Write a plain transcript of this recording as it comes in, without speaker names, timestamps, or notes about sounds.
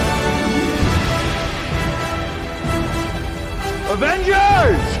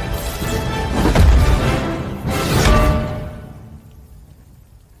Avengers!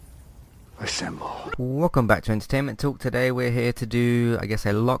 Assemble. Welcome back to Entertainment Talk. Today we're here to do, I guess, a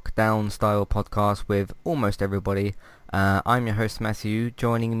lockdown style podcast with almost everybody. I'm your host Matthew.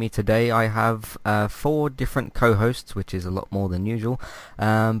 Joining me today I have 4 different co-hosts, which is a lot more than usual.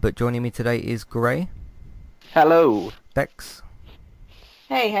 But joining me today is Gray. Hello. Dex.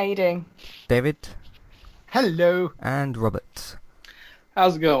 Hey, how you doing? David. Hello. And Robert.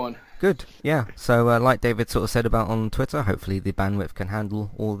 How's it going? Good, yeah. So like David sort of said about on Twitter, hopefully the bandwidth can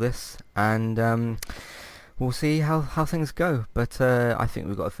handle all this, and we'll see how things go. But I think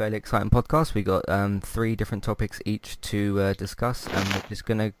we've got a fairly exciting podcast. We've got 3 different topics each to discuss, and we're just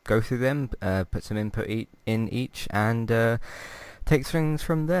going to go through them, put some input in each, and take things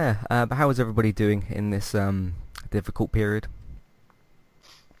from there. But how is everybody doing in this difficult period?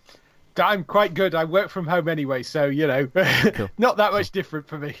 I'm quite good. I work from home anyway, so, you know, Cool. not that much different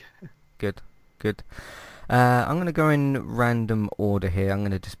for me. Good. I'm going to go in random order here. I'm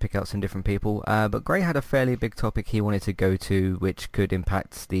going to just pick out some different people. But Gray had a fairly big topic he wanted to go to, which could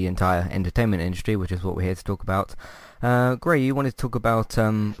impact the entire entertainment industry, which is what we're here to talk about. Gray, you wanted to talk about,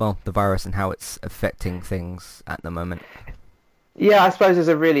 the virus and how it's affecting things at the moment. Yeah, I suppose as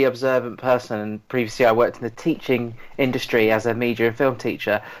a really observant person, and previously I worked in the teaching industry as a media and film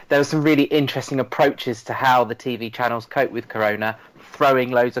teacher, there were some really interesting approaches to how the TV channels cope with Corona,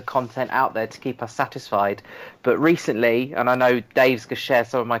 throwing loads of content out there to keep us satisfied. But recently, and I know Dave's going to share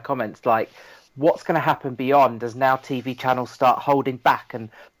some of my comments, like, what's going to happen beyond as now TV channels start holding back and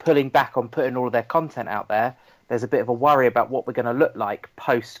pulling back on putting all of their content out there? There's a bit of a worry about what we're going to look like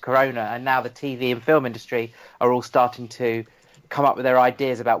post-Corona, and now the TV and film industry are all starting to come up with their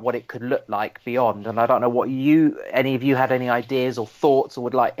ideas about what it could look like beyond. And I don't know what any of you had any ideas or thoughts or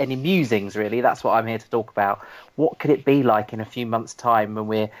would like any musings, really. That's what I'm here to talk about. What could it be like in a few months' time when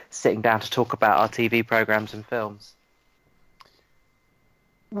we're sitting down to talk about our TV programs and films?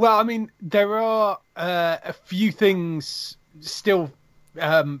 Well, I mean, there are a few things still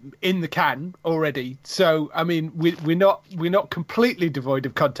in the can already. So, I mean, we're not completely devoid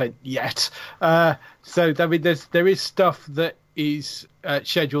of content yet. So, I mean, there is stuff that is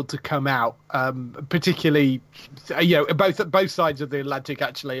scheduled to come out, particularly, you know, both sides of the Atlantic.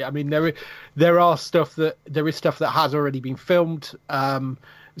 Actually, I mean, there is stuff that has already been filmed.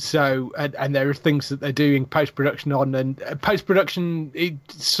 So, and there are things that they're doing post-production on, and post-production,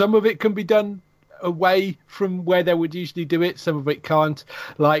 some of it can be done away from where they would usually do it. Some of it can't.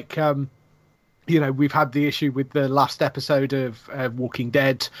 Like, you know, we've had the issue with the last episode of Walking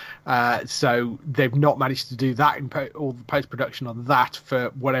Dead, so they've not managed to do that in all the post-production on that for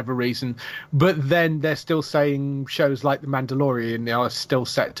whatever reason. But then they're still saying shows like The Mandalorian are still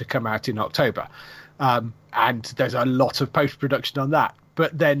set to come out in October, and there's a lot of post-production on that.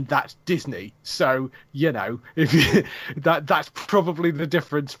 But then that's Disney, so, you know, that's probably the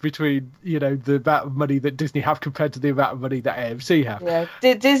difference between, you know, the amount of money that Disney have compared to the amount of money that AMC have.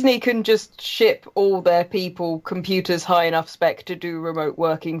 Yeah, Disney can just ship all their people computers high enough spec to do remote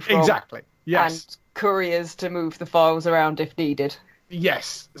working from. Exactly. Yes. And couriers to move the files around if needed.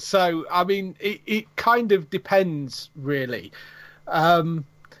 Yes. So, I mean, it kind of depends, really. But,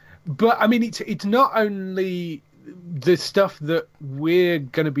 I mean, it's not only the stuff that we're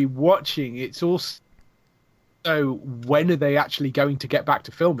going to be watching, it's also when are they actually going to get back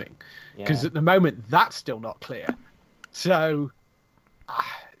to filming, because at the moment that's still not clear. So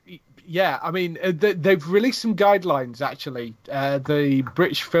yeah, I mean, they've released some guidelines actually. The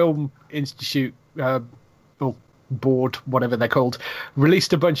British Film Institute or board, whatever they're called,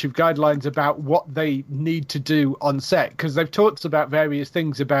 released a bunch of guidelines about what they need to do on set, because they've talked about various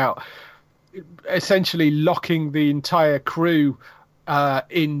things about essentially locking the entire crew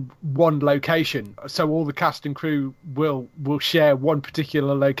in one location, so all the cast and crew will share one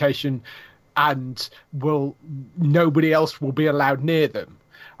particular location, and nobody else will be allowed near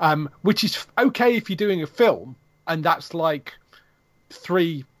them, which is okay if you're doing a film and that's like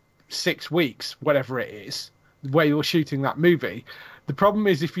 3-6 weeks, whatever it is, where you're shooting that movie. The problem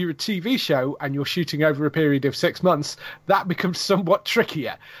is if you're a TV show and you're shooting over a period of 6 months, that becomes somewhat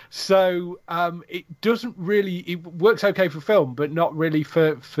trickier. So it works okay for film, but not really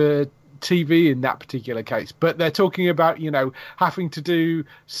for TV in that particular case. But they're talking about, you know, having to do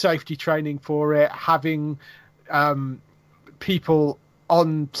safety training for it, having people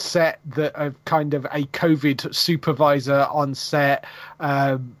on set that are kind of a COVID supervisor on set,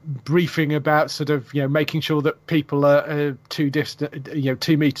 briefing about sort of, you know, making sure that people are 2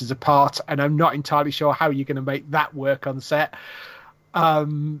 meters apart. And I'm not entirely sure how you're going to make that work on set. I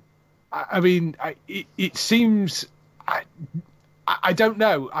mean, it seems I don't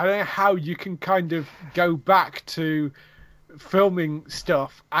know. I don't know how you can kind of go back to filming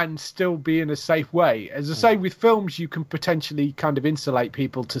stuff and still be in a safe way. As I say, with films, you can potentially kind of insulate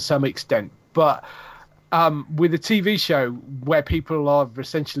people to some extent, but with a TV show where people are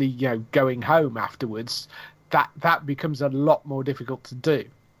essentially, going home afterwards, that becomes a lot more difficult to do.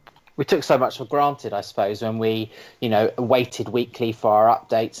 We took so much for granted, I suppose, when we, waited weekly for our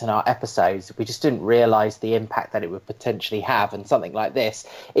updates and our episodes. We just didn't realise the impact that it would potentially have. And something like this,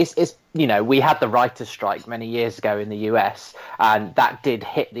 it's we had the writers' strike many years ago in the US, and that did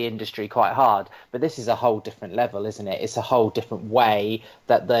hit the industry quite hard. But this is a whole different level, isn't it? It's a whole different way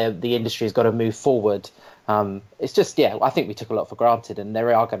that the industry has got to move forward. It's just, I think we took a lot for granted, and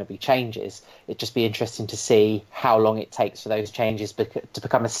there are going to be changes. It'd just be interesting to see how long it takes for those changes to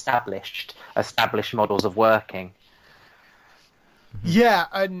become established models of working. Yeah,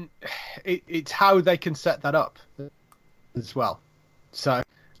 and it's how they can set that up as well. So,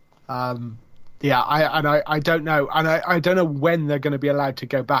 I don't know, and I don't know when they're going to be allowed to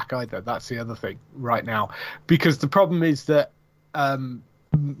go back either. That's the other thing right now, because the problem is that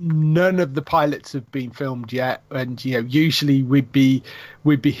none of the pilots have been filmed yet, and usually we'd be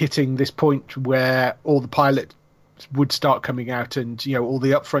hitting this point where all the pilots would start coming out, and all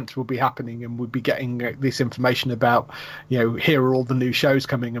the upfronts will be happening, and we'd be getting this information about here are all the new shows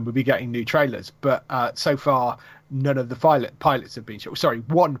coming, and we'll be getting new trailers. But so far, none of the pilots have been shot. Sorry,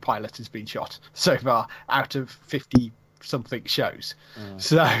 one pilot has been shot so far out of 50 something shows.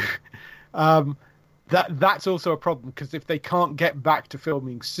 So That's also a problem, because if they can't get back to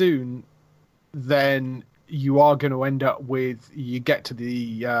filming soon, then you are going to end up with, you get to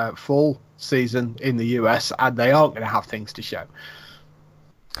the fall season in the US and they aren't going to have things to show.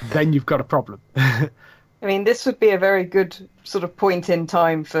 Then you've got a problem. I mean, this would be a very good sort of point in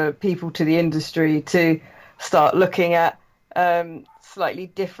time for people to the industry to start looking at slightly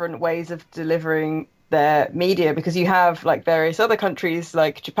different ways of delivering their media, because you have like various other countries,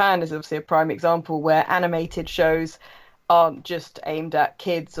 like Japan is obviously a prime example, where animated shows aren't just aimed at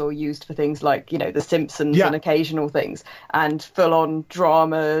kids or used for things like The Simpsons and occasional things, and full-on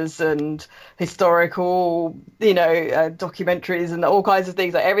dramas and historical documentaries and all kinds of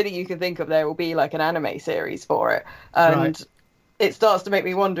things. Like everything you can think of, there will be like an anime series for it. And it starts to make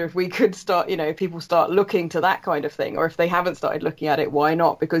me wonder if we could start, if people start looking to that kind of thing, or if they haven't started looking at it, why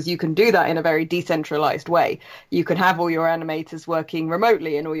not? Because you can do that in a very decentralized way. You can have all your animators working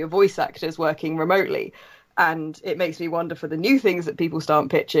remotely and all your voice actors working remotely. And it makes me wonder, for the new things that people start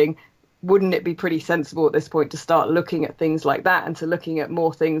pitching, wouldn't it be pretty sensible at this point to start looking at things like that, and to looking at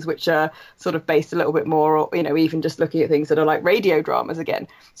more things which are sort of based a little bit more, or, even just looking at things that are like radio dramas again,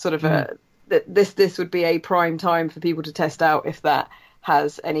 sort of this would be a prime time for people to test out if that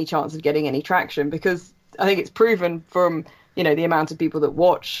has any chance of getting any traction, because I think it's proven from the amount of people that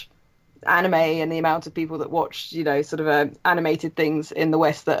watch anime and the amount of people that watch animated things in the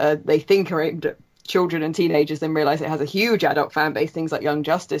West that they think are aimed at children and teenagers, then realize it has a huge adult fan base. Things like Young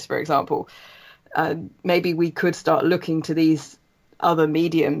Justice, for example. Maybe we could start looking to these other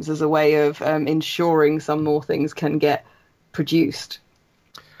mediums as a way of ensuring some more things can get produced.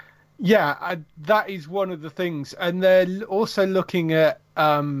 Yeah, that is one of the things, and they're also looking at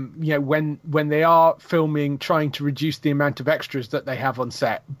when they are filming, trying to reduce the amount of extras that they have on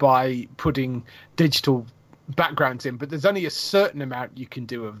set by putting digital backgrounds in. But there's only a certain amount you can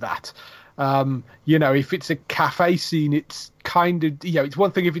do of that. If it's a cafe scene, it's kind of it's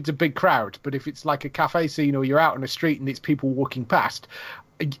one thing if it's a big crowd, but if it's like a cafe scene or you're out on a street and it's people walking past,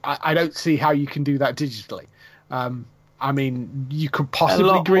 I don't see how you can do that digitally. I mean, you could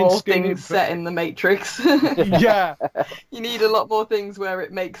possibly green screen things set in the Matrix. Yeah. You need a lot more things where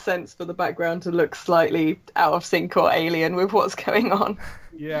it makes sense for the background to look slightly out of sync or alien with what's going on.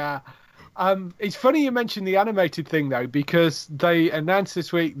 Yeah. It's funny you mentioned the animated thing, though, because they announced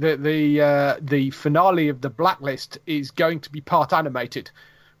this week that the finale of The Blacklist is going to be part animated,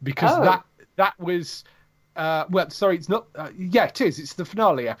 because that was... it's not. It is. It's the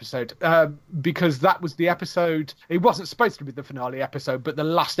finale episode, because that was the episode. It wasn't supposed to be the finale episode, but the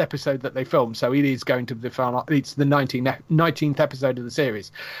last episode that they filmed. So it is going to be the final. It's the 19th episode of the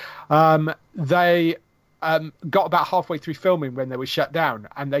series. They got about halfway through filming when they were shut down,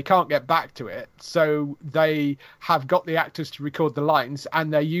 and they can't get back to it. So they have got the actors to record the lines,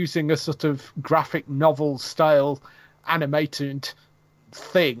 and they're using a sort of graphic novel style animated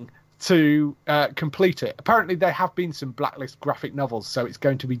thing to complete it. Apparently there have been some Blacklist graphic novels, so it's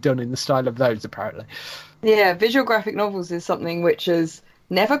going to be done in the style of those, apparently. Yeah, visual graphic novels is something which has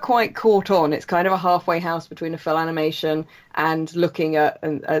never quite caught on. It's kind of a halfway house between a full animation and looking at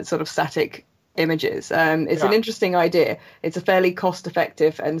a sort of static images. It's an interesting idea. It's a fairly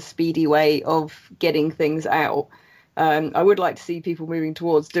cost-effective and speedy way of getting things out. I would like to see people moving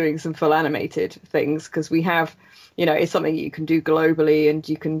towards doing some full animated things, because we have, it's something you can do globally and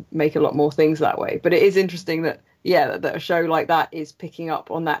you can make a lot more things that way. But it is interesting that a show like that is picking up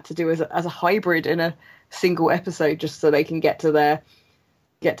on that to do as a hybrid in a single episode, just so they can get to the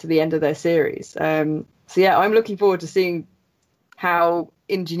end of their series. I'm looking forward to seeing how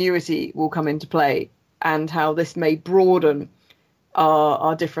Ingenuity will come into play and how this may broaden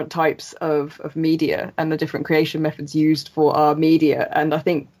our different types of media and the different creation methods used for our media. And I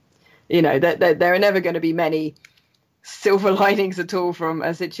think, that there are never going to be many silver linings at all from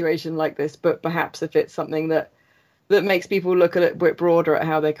a situation like this, but perhaps if it's something that makes people look at it a bit broader at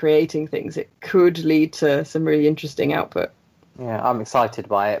how they're creating things, it could lead to some really interesting output. Yeah, I'm excited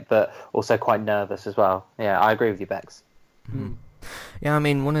by it, but also quite nervous as well. Yeah, I agree with you, Bex. Mm. Yeah, I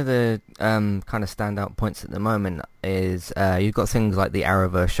mean, one of the kind of standout points at the moment is you've got things like the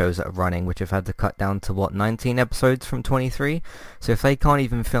Arrowverse shows that are running, which have had to cut down to, 19 episodes from 23? So if they can't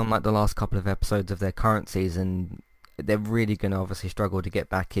even film like the last couple of episodes of their current season, they're really going to obviously struggle to get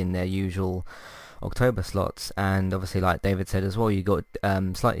back in their usual October slots. And obviously, like David said as well, you got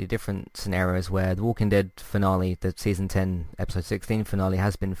slightly different scenarios where the Walking Dead finale, the season 10 episode 16 finale,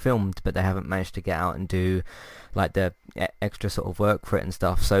 has been filmed, but they haven't managed to get out and do like the extra sort of work for it and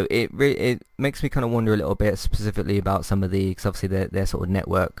stuff. So it makes me kind of wonder a little bit specifically about some of because obviously they're sort of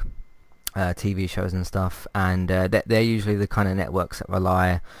network TV shows and stuff, and they're usually the kind of networks that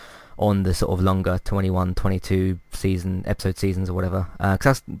rely on the sort of longer 21, 22 episode seasons or whatever.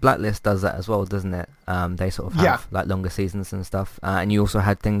 Because Blacklist does that as well, doesn't it? They sort of have like longer seasons and stuff. And you also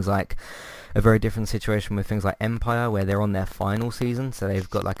had things like a very different situation with things like Empire, where they're on their final season, so they've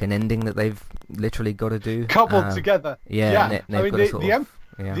got like an ending that they've literally got to do. Coupled together. Yeah.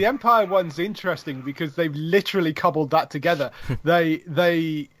 The Empire one's interesting because they've literally cobbled that together.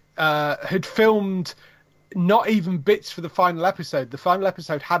 They had filmed not even bits for the final episode. The final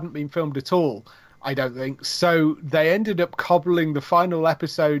episode hadn't been filmed at all, I don't think. So they ended up cobbling the final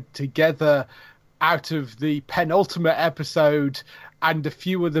episode together out of the penultimate episode and a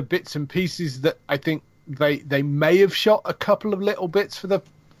few other bits and pieces that I think they may have shot a couple of little bits for the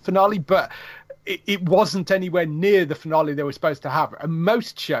finale, but it wasn't anywhere near the finale they were supposed to have. And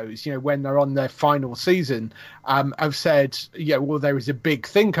most shows, when they're on their final season, have said, there is a big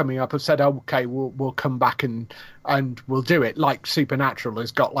thing coming up. Have said, okay, we'll come back and we'll do it. Like Supernatural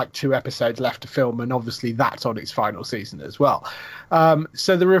has got like 2 episodes left to film, and obviously that's on its final season as well.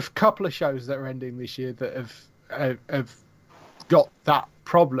 So there are a couple of shows that are ending this year that have got that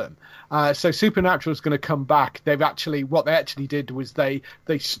problem. So Supernatural is going to come back. What they actually did was they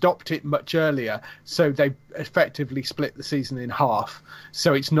stopped it much earlier, so they effectively split the season in half.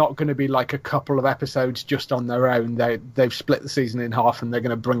 So it's not going to be like a couple of episodes just on their own. They've split the season in half, and they're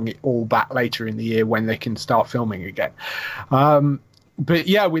going to bring it all back later in the year when they can start filming again. But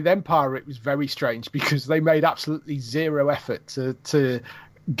yeah, with Empire it was very strange because they made absolutely zero effort to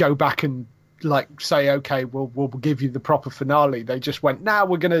go back and say, okay, we'll give you the proper finale. They just went,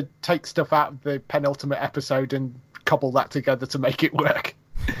 we're going to take stuff out of the penultimate episode and cobble that together to make it work.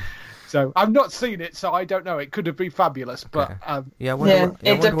 So I've not seen it, so I don't know. It could have been fabulous, but it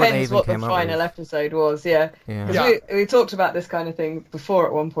depends what the final episode was. We talked about this kind of thing before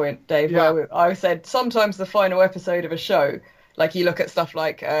at one point, Dave, where I said sometimes the final episode of a show, like you look at stuff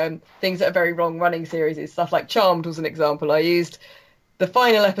like things that are very wrong running series, stuff like Charmed was an example I used. The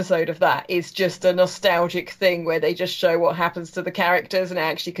final episode of that is just a nostalgic thing where they just show what happens to the characters, and it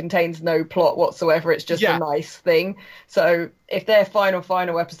actually contains no plot whatsoever. It's just a nice thing. So if their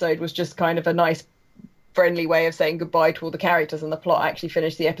final episode was just kind of a nice, friendly way of saying goodbye to all the characters and the plot actually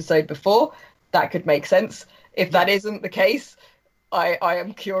finished the episode before, that could make sense. If that isn't the case, I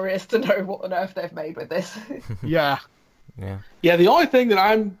am curious to know what on earth they've made with this. Yeah, the only thing that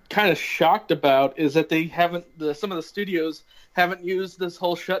I'm kind of shocked about is that they haven't, some of the studios haven't used this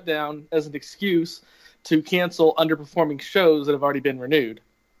whole shutdown as an excuse to cancel underperforming shows that have already been renewed.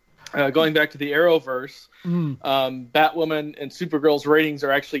 Going back to the Arrowverse, Batwoman and Supergirl's ratings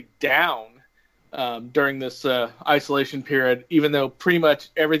are actually down during this isolation period, even though pretty much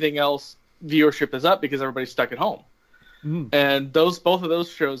everything else viewership is up because everybody's stuck at home. And both of those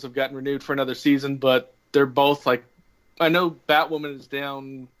shows have gotten renewed for another season, but they're both I know Batwoman is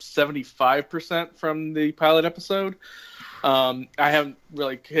down 75% from the pilot episode. I haven't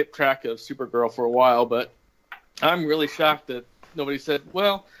really hit track of Supergirl for a while, but I'm really shocked that nobody said,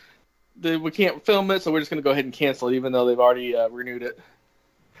 well, we can't film it, so we're just going to go ahead and cancel it, even though they've already renewed it.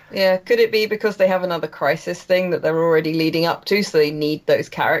 Yeah, could it be because they have another Crisis thing that they're already leading up to, so they need those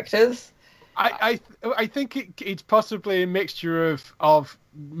characters? I think it's possibly a mixture of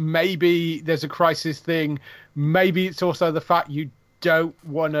maybe there's a crisis thing, maybe it's also the fact you don't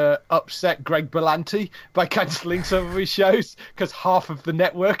want to upset Greg Berlanti by cancelling some of his shows, because half of the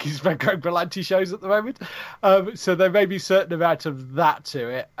network is Greg Berlanti shows at the moment. So there may be a certain amount of that to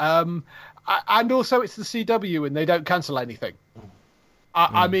it. And also it's the CW and they don't cancel anything.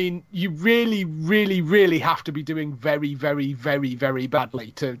 I mean, you really, really, really have to be doing very, very, very, very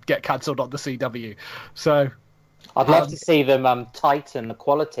badly to get cancelled on the CW. So I'd love to see them tighten the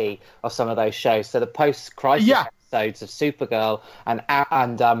quality of some of those shows. So the post-crisis episodes of Supergirl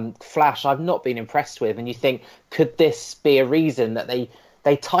and Flash, I've not been impressed with. And you think, could this be a reason that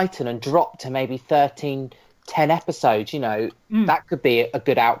they tighten and drop to maybe 13, 10 episodes? That could be a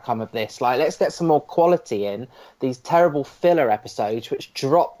good outcome of this. Like, let's get some more quality in these terrible filler episodes which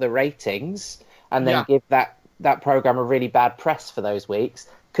drop the ratings and then give that program a really bad press for those weeks.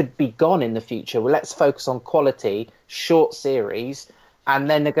 Could be gone in the future. Well, let's focus on quality, short series, and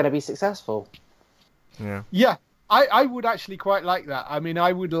then they're going to be successful. Yeah, I would actually quite like that. I mean,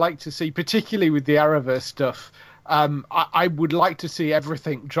 I would like to see, particularly with the Arrowverse stuff, I would like to see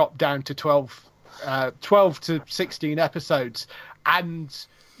everything drop down to 12 to 16 episodes, and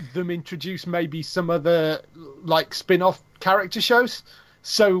them introduce maybe some other like spin-off character shows.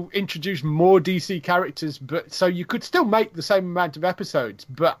 So introduce more DC characters, but so you could still make the same amount of episodes,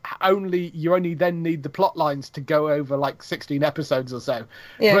 but you only then need the plot lines to go over like 16 episodes or so.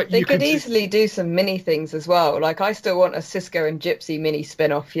 Yeah, but they could easily do some mini things as well. Like, I still want a Cisco and Gypsy mini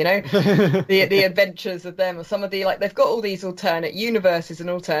spin-off, the adventures of them, or some of the, like, they've got all these alternate universes and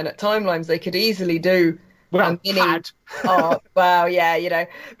alternate timelines. They could easily do a mini arc. Wow, yeah,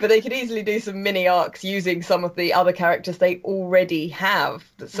 but they could easily do some mini arcs using some of the other characters they already have,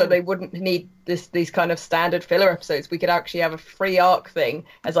 so they wouldn't need these kind of standard filler episodes. We could actually have a free arc thing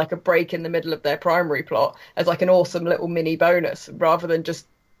as like a break in the middle of their primary plot, as like an awesome little mini bonus, rather than just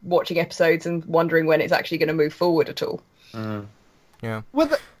watching episodes and wondering when it's actually going to move forward at all. Yeah. Well,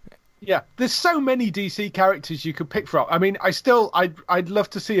 there's so many DC characters you could pick from. I mean, I'd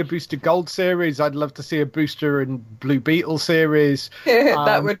love to see a Booster Gold series. I'd love to see a Booster and Blue Beetle series.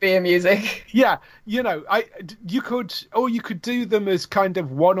 That would be amusing. Yeah, you could do them as kind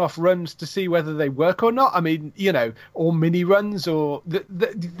of one-off runs to see whether they work or not. I mean, or mini runs, or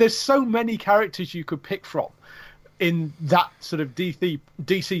there's so many characters you could pick from in that sort of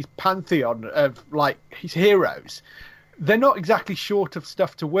DC pantheon of like his heroes. They're not exactly short of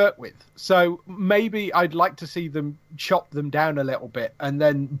stuff to work with. So maybe I'd like to see them chop them down a little bit and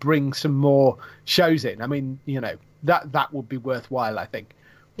then bring some more shows in. I mean, that would be worthwhile, I think.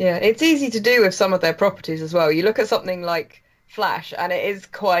 Yeah, it's easy to do with some of their properties as well. You look at something like Flash, and it is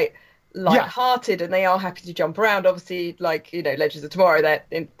quite light-hearted, and they are happy to jump around. Obviously, like, Legends of Tomorrow,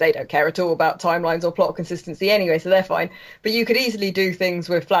 they don't care at all about timelines or plot consistency anyway, so they're fine. But you could easily do things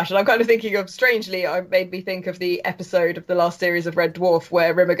with Flash, and I'm kind of thinking of, strangely, it made me think of the episode of the last series of Red Dwarf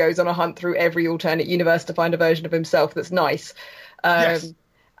where Rimmer goes on a hunt through every alternate universe to find a version of himself that's nice. Yes.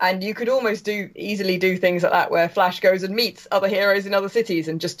 And you could almost easily do things like that, where Flash goes and meets other heroes in other cities,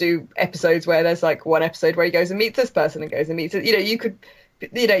 and just do episodes where there's like one episode where he goes and meets this person and goes and meets it.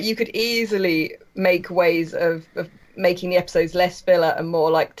 You could easily make ways of making the episodes less filler and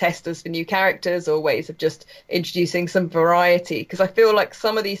more like testers for new characters, or ways of just introducing some variety. Because I feel like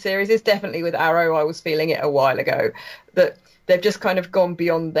some of these series, is definitely with Arrow, I was feeling it a while ago, that they've just kind of gone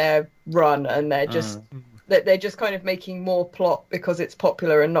beyond their run, and they're just kind of making more plot because it's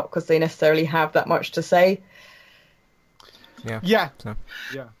popular and not because they necessarily have that much to say. Yeah.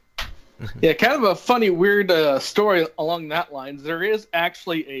 Yeah, kind of a funny, weird story along that lines. There is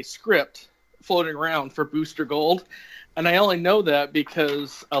actually a script floating around for Booster Gold, and I only know that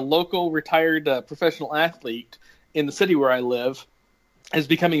because a local retired professional athlete in the city where I live is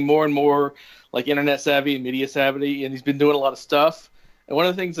becoming more and more like internet savvy and media savvy, and he's been doing a lot of stuff. And one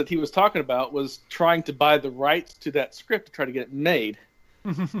of the things that he was talking about was trying to buy the rights to that script to try to get it made.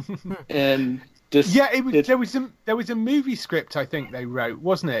 And there was a movie script, I think they wrote,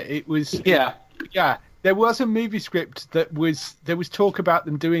 wasn't it? It was there was a movie script there was talk about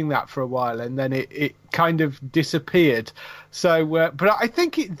them doing that for a while, and then it kind of disappeared. So but I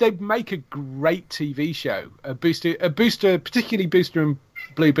think they'd make a great TV show, a booster, particularly Booster and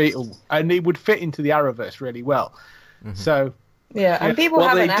Blue Beetle, and it would fit into the Arrowverse really well. So yeah, and people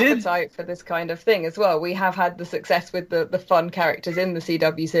have an appetite for this kind of thing as well. We have had the success with the fun characters in the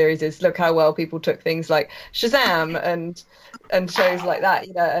CW series. Look how well people took things like Shazam and shows like that,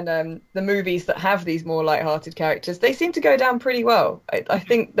 and the movies that have these more light-hearted characters, they seem to go down pretty well. I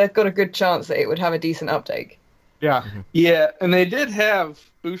think they've got a good chance that it would have a decent uptake. Yeah. Yeah, and they did have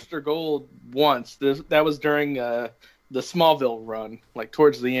Booster Gold once. That was during the Smallville run, like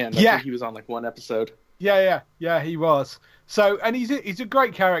towards the end. I think he was on like one episode. Yeah, he was. So, and he's a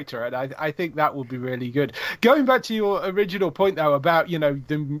great character, and I think that will be really good. Going back to your original point, though, about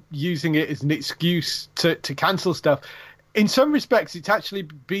them using it as an excuse to cancel stuff. In some respects, it's actually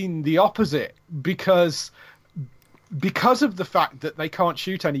been the opposite because of the fact that they can't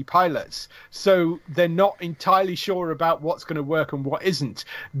shoot any pilots, so they're not entirely sure about what's going to work and what isn't.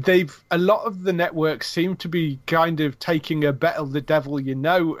 A lot of the networks seem to be kind of taking a better the devil you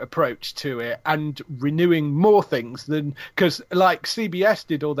know approach to it and renewing more things than, because like CBS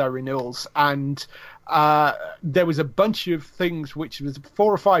did all their renewals, and there was a bunch of things, which was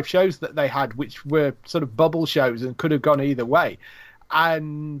 4 or 5 shows that they had which were sort of bubble shows and could have gone either way,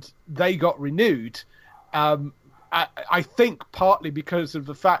 and they got renewed. I think partly because of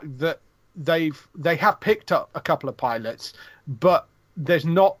the fact that they have picked up a couple of pilots, but there's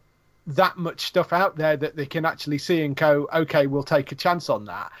not that much stuff out there that they can actually see and go, okay, we'll take a chance on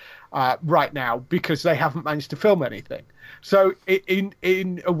that right now, because they haven't managed to film anything. So in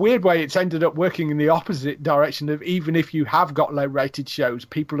a weird way, it's ended up working in the opposite direction of, even if you have got low-rated shows,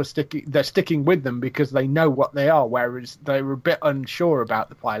 people are sticking with them because they know what they are, whereas they're a bit unsure about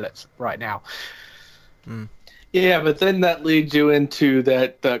the pilots right now. Mm. Yeah, but then that leads you into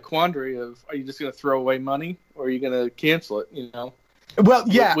that quandary of, are you just going to throw away money, or are you going to cancel it? Well,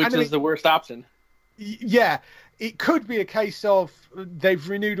 yeah, which is the worst option. Yeah, it could be a case of they've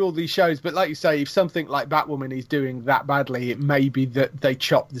renewed all these shows, but like you say, if something like Batwoman is doing that badly, it may be that they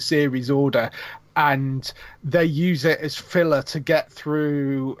chop the series order and they use it as filler to get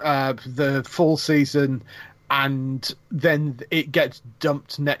through the fall season. And then it gets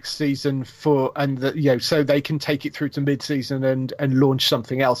dumped next season so they can take it through to mid-season and launch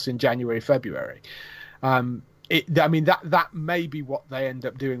something else in January, February. That may be what they end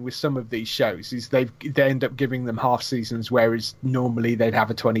up doing with some of these shows, is they end up giving them half seasons, whereas normally they'd have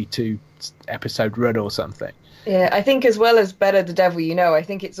a 22 episode run or something. Yeah, I think as well as Better the Devil You Know, I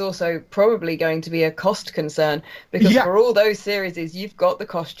think it's also probably going to be a cost concern, because for all those series, you've got the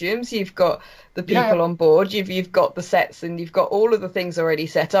costumes, you've got the people on board, you've got the sets, and you've got all of the things already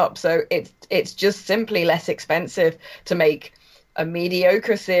set up. So it's just simply less expensive to make a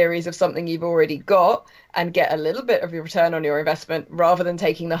mediocre series of something you've already got and get a little bit of your return on your investment, rather than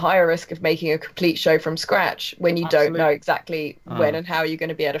taking the higher risk of making a complete show from scratch when you don't know exactly when and how you're going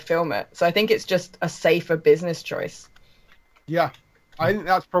to be able to film it. So I think it's just a safer business choice. Yeah, I think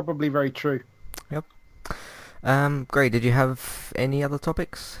that's probably very true. Yep. Great. Did you have any other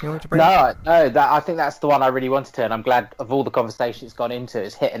topics you wanted to bring up? No. I think that's the one I really wanted to, and I'm glad of all the conversation it's gone into.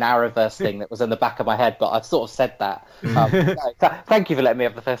 It's hit an Arrowverse thing that was in the back of my head, but I've sort of said that. Thank you for letting me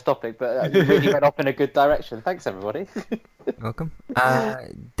have the first topic, but you really went off in a good direction. Thanks, everybody. Welcome.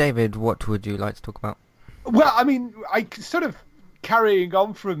 David, what would you like to talk about? Well, I sort of carrying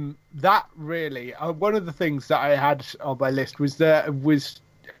on from that, really. One of the things that I had on my list was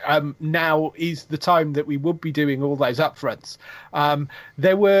now is the time that we would be doing all those upfronts.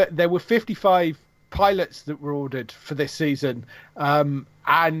 There were 55 pilots that were ordered for this season,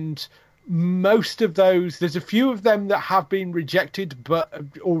 and most of those, there's a few of them that have been rejected but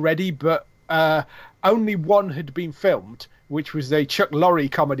only one had been filmed, which was a Chuck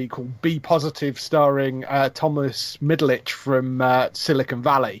Lorre comedy called Be Positive, starring Thomas Middleditch from Silicon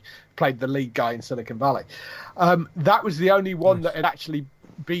Valley, played the lead guy in Silicon Valley. That was the only one that had actually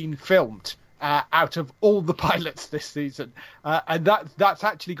been filmed out of all the pilots this season, and that's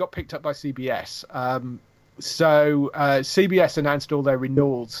actually got picked up by CBS. So CBS announced all their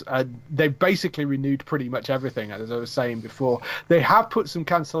renewals. They've basically renewed pretty much everything, as I was saying before. They have put some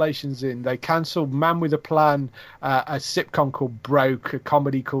cancellations in. They cancelled Man with a Plan, a sitcom called Broke, a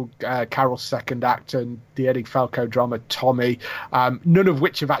comedy called Carol's Second Act, and the Eddie Falco drama Tommy, none of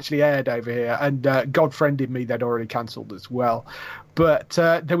which have actually aired over here. And God Friended Me, they'd already cancelled as well. But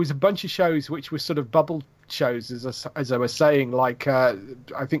there was a bunch of shows which were sort of bubble shows, as I was saying, like I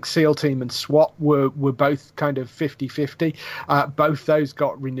think SEAL Team and SWAT were both kind of 50-50. Both those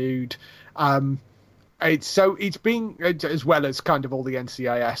got renewed. It's been, as well as kind of all the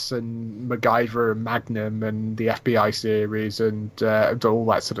NCIS and MacGyver and Magnum and the FBI series and all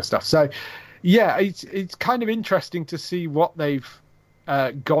that sort of stuff. So yeah, it's kind of interesting to see what they've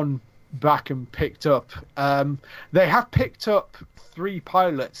gone back and picked up. They have picked up 3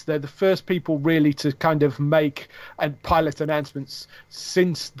 pilots. They're the first people really to kind of make pilot announcements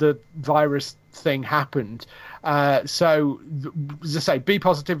since the virus thing happened. So, as I say, Be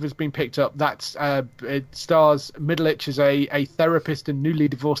Positive has been picked up. It stars Middleditch as a therapist and newly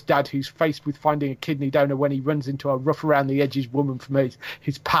divorced dad who's faced with finding a kidney donor when he runs into a rough around the edges woman from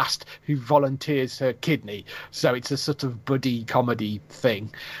his past who volunteers her kidney. So it's a sort of buddy comedy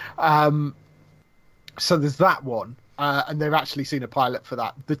thing. So there's that one. And they've actually seen a pilot for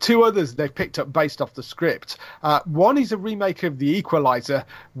that. The 2 others they've picked up based off the script. One is a remake of The Equalizer,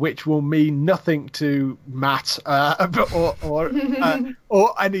 which will mean nothing to Matt or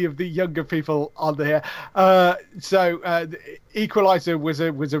any of the younger people on there. The Equalizer was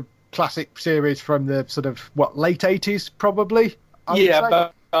a classic series from the sort of late 80s, probably.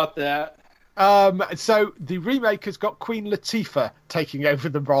 About that. So the remake has got Queen Latifah taking over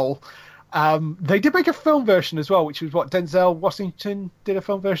the role. They did make a film version as well, which was Denzel Washington did a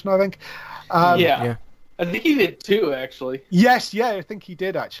film version, I think. Yeah. I think he did too, actually. Yes, I think he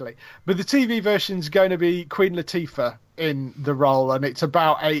did actually. But the TV version's going to be Queen Latifah in the role, and it's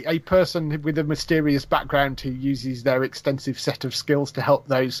about a person with a mysterious background who uses their extensive set of skills to help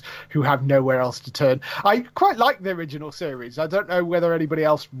those who have nowhere else to turn. I quite like the original series. I don't know whether anybody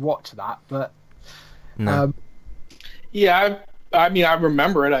else watched that, but no. I mean, I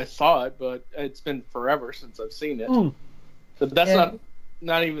remember it. I saw it, but it's been forever since I've seen it. But that's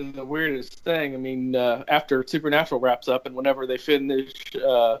not even the weirdest thing. I mean, after Supernatural wraps up and whenever they finish,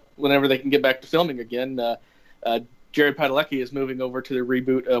 whenever they can get back to filming again, Jared Padalecki is moving over to the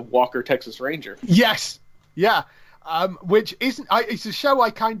reboot of Walker, Texas Ranger. Yes, yeah. Which isn't. It's a show I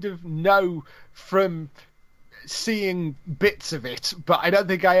kind of know from seeing bits of it, but I don't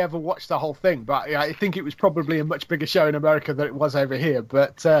think I ever watched the whole thing. But I think it was probably a much bigger show in America than it was over here.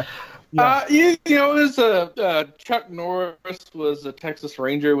 But it was Chuck Norris was a Texas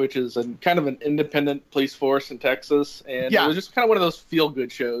Ranger, which is kind of an independent police force in Texas, and it was just kind of one of those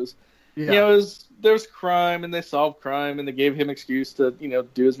feel-good shows. There was crime, and they solved crime, and they gave him excuse to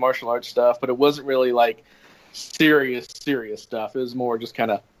do his martial arts stuff, but it wasn't really like serious stuff. It was more just kind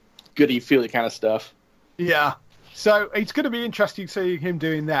of goody-feely kind of stuff. Yeah, so it's going to be interesting seeing him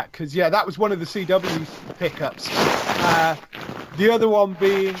doing that because that was one of the CW pickups. The other one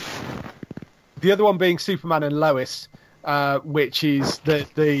being Superman and Lois, which is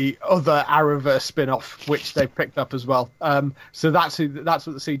the other Arrowverse spin-off, which they've picked up as well. So that's what the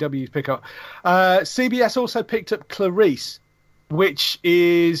CW's pick up. CBS also picked up Clarice, which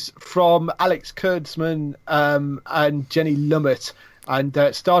is from Alex Kurtzman and Jenny Lumet. And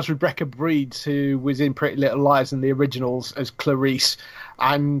it stars Rebecca Breeds, who was in Pretty Little Liars and the originals as Clarice.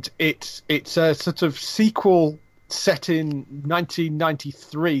 And it's a sort of sequel set in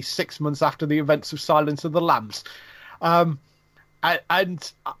 1993, 6 months after the events of Silence of the Lambs. And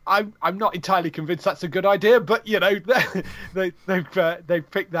I'm not entirely convinced that's a good idea, but they've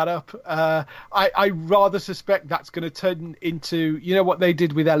picked that up. I rather suspect that's going to turn into what they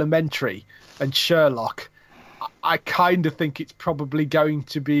did with Elementary and Sherlock. I kind of think it's probably going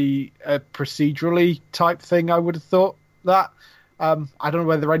to be a procedurally type thing. I would have thought that. I don't know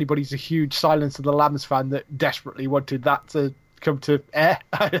whether anybody's a huge Silence of the Lambs fan that desperately wanted that to come to air.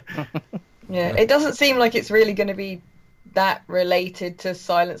 It doesn't seem like it's really going to be that related to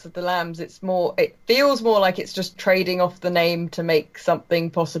Silence of the Lambs. It feels more like it's just trading off the name to make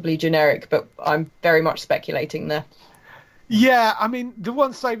something possibly generic, but I'm very much speculating there. Yeah, I mean, the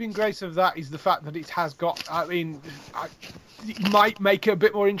one saving grace of that is the fact that it has got, it might make it a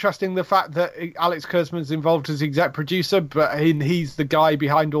bit more interesting, the fact that Alex Kurtzman's involved as exec producer, but he's the guy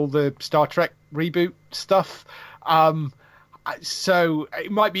behind all the Star Trek reboot stuff. So it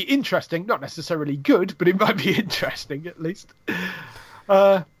might be interesting, not necessarily good, but it might be interesting at least.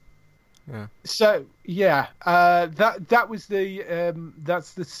 So that was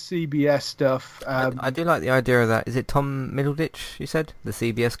that's the CBS stuff. I do like the idea of that. Is it Tom Middleditch? You said the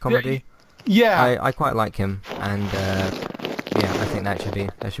CBS comedy. Yeah, I quite like him, and I think that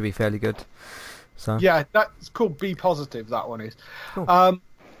should be fairly good. So that's called Be Positive. That one is. Cool.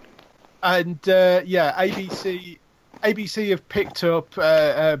 ABC have picked up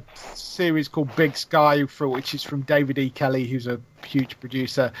a series called Big Sky, which is from David E. Kelly, who's a huge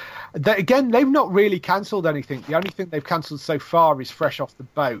producer. They've not really cancelled anything. The only thing they've cancelled so far is Fresh Off the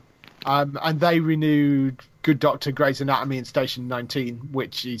Boat. And they renewed Good Doctor, Grey's Anatomy, and Station 19,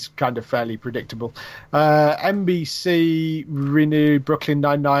 which is kind of fairly predictable. NBC renewed Brooklyn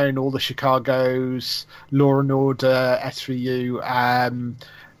Nine-Nine, All the Chicagos, Law and Order, SVU.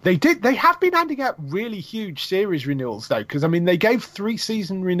 They have been handing out really huge series renewals, though, because, they gave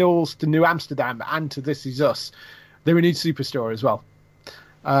 3-season renewals to New Amsterdam and to This Is Us, The renewed Superstore as well.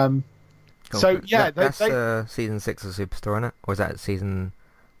 Cool. So yeah, that's season 6 of Superstore, isn't it? Or is that season?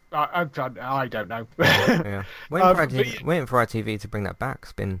 I don't know. Yeah, waiting for ITV to bring that back.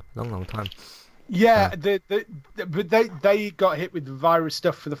 It's been a long time. Yeah, but they got hit with the virus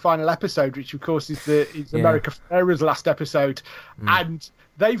stuff for the final episode, which of course is America Ferrera's last episode, and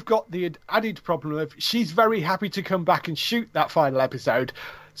they've got the added problem of she's very happy to come back and shoot that final episode.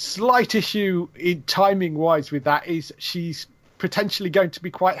 Slight issue in timing wise with that is she's potentially going to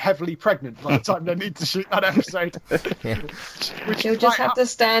be quite heavily pregnant by the time they need to shoot that episode. She'll just have to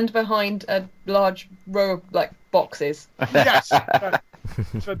stand behind a large row of boxes. Yes.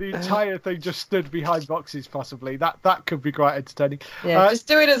 So the entire thing just stood behind boxes, possibly. That could be quite entertaining. Yeah, just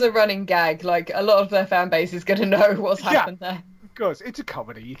do it as a running gag. Like, a lot of their fan base is going to know what's happened there. Of course, it's a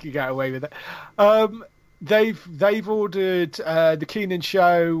comedy. You can get away with it. They've ordered the Keenan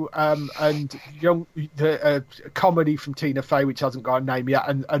Show and the comedy from Tina Fey, which hasn't got a name yet,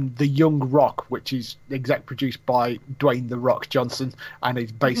 and The Young Rock, which is exec produced by Dwayne The Rock Johnson and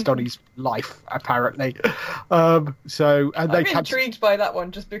is based on his life, apparently. I'm intrigued by that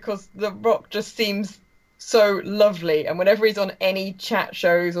one just because The Rock just seems so lovely, and whenever he's on any chat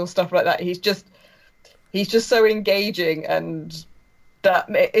shows or stuff like that, he's just so engaging, and that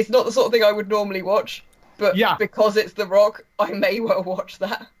it's not the sort of thing I would normally watch. But because it's The Rock, I may well watch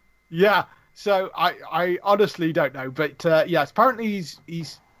that. Yeah, so I honestly don't know. But apparently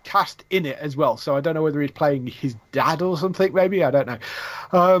he's cast in it as well. So I don't know whether he's playing his dad or something, maybe. I don't know.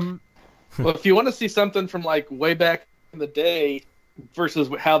 Well, if you want to see something from way back in the day versus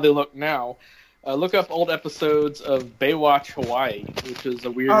how they look now, look up old episodes of Baywatch Hawaii, which is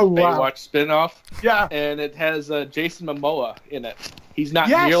a weird Baywatch spinoff. Yeah. And it has Jason Momoa in it. He's not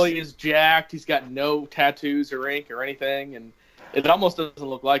nearly as jacked. He's got no tattoos or ink or anything, and it almost doesn't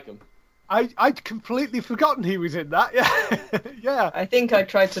look like him. I'd completely forgotten he was in that. Yeah, yeah. I think I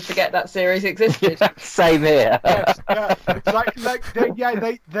tried to forget that series existed. Same here. They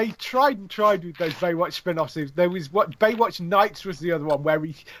tried with those Baywatch spin-offs. There was Baywatch Nights was the other one where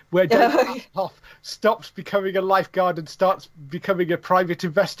David Hasselhoff stops becoming a lifeguard and starts becoming a private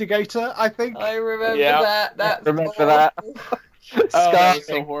investigator. I think I remember that. That. That was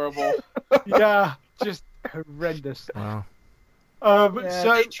so horrible. Yeah, just horrendous. Wow.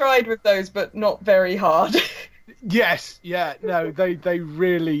 So they tried with those, but not very hard. Yes, no, they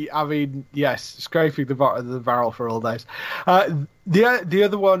really, scraping the bottom of the barrel for all those. The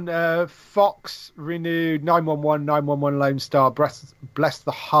other one, Fox renewed 911 Lone Star, Bless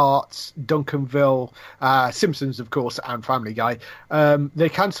the Hearts, Duncanville, Simpsons, of course, and Family Guy. They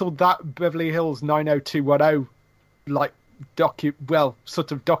cancelled that Beverly Hills 90210,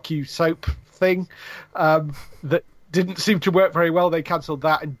 sort of docu-soap thing that didn't seem to work very well. They cancelled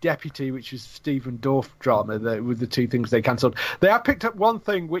that, and Deputy, which is Stephen Dorff drama, were the two things they cancelled. They have picked up one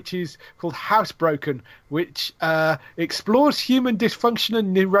thing which is called Housebroken, which explores human dysfunction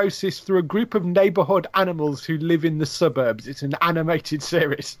and neurosis through a group of neighbourhood animals who live in the suburbs. It's an animated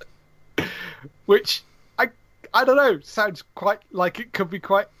series, which I don't know, sounds quite like it could be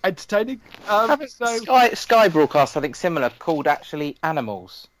quite entertaining. Sky broadcast something similar called actually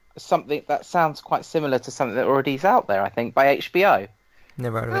Animals. Something that sounds quite similar to something that already is out there, I think, by HBO.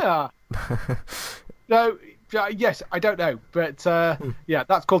 Never heard of it. No, yes, I don't know, but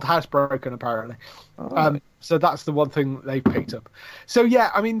that's called Housebroken apparently. So that's the one thing they picked up. So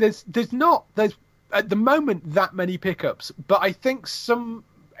yeah, I mean, there's at the moment that many pickups, but I think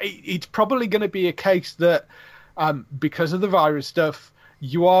it's probably going to be a case that because of the virus stuff,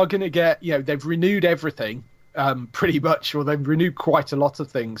 you are going to get, they've renewed everything. Pretty much, or they've renewed quite a lot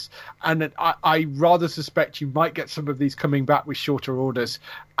of things, and I rather suspect you might get some of these coming back with shorter orders,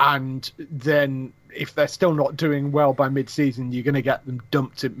 and then if they're still not doing well by mid-season, you're going to get them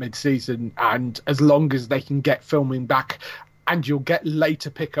dumped at mid-season, and as long as they can get filming back, and you'll get later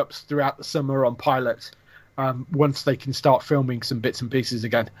pickups throughout the summer on pilots once they can start filming some bits and pieces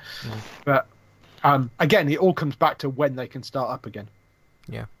again. But again, it all comes back to when they can start up again.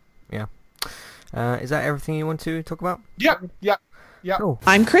 Yeah. Is that everything you want to talk about? Yeah. Cool.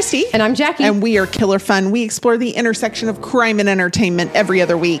 I'm Christy. And I'm Jackie. And we are Killer Fun. We explore the intersection of crime and entertainment every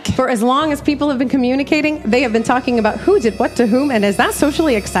other week. For as long as people have been communicating, they have been talking about who did what to whom, and is that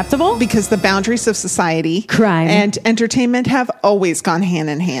socially acceptable? Because the boundaries of society, crime, and entertainment have always gone hand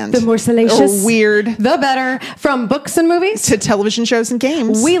in hand. The more salacious, or weird, the better. From books and movies to television shows and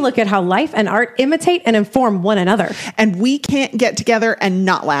games, we look at how life and art imitate and inform one another. And we can't get together and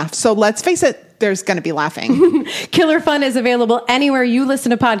not laugh. So let's face it, there's going to be laughing. Killer Fun is available anywhere you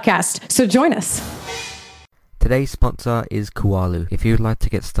listen to podcasts, so join us. Today's sponsor is Kualu. If you'd like to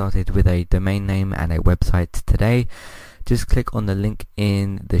get started with a domain name and a website today, just click on the link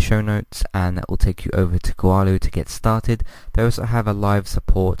in the show notes and that will take you over to Kualu to get started. They also have a live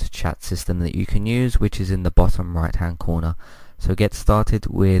support chat system that you can use, which is in the bottom right hand corner. So get started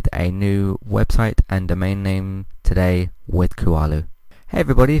with a new website and domain name today with Kualu. Hey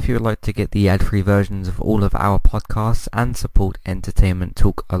everybody, if you would like to get the ad-free versions of all of our podcasts and support Entertainment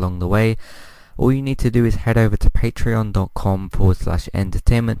Talk along the way, all you need to do is head over to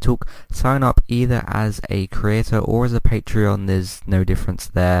patreon.com/entertainment talk. Sign up either as a creator or as a Patreon. There's no difference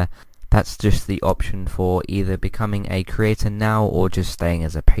there. That's just the option for either becoming a creator now or just staying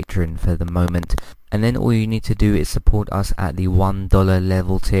as a patron for the moment. And then all you need to do is support us at the $1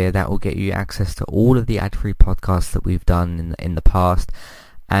 level tier. That will get you access to all of the ad-free podcasts that we've done in the past,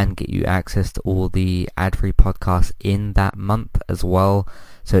 and get you access to all the ad-free podcasts in that month as well.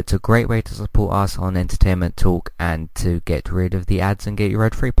 So it's a great way to support us on Entertainment Talk and to get rid of the ads and get your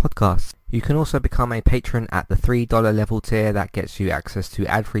ad-free podcasts. You can also become a patron at the $3 level tier. That gets you access to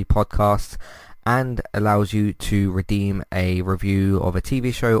ad-free podcasts and allows you to redeem a review of a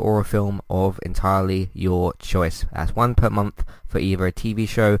TV show or a film of entirely your choice. That's one per month for either a TV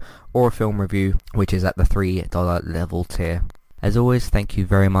show or a film review, which is at the $3 level tier. As always, thank you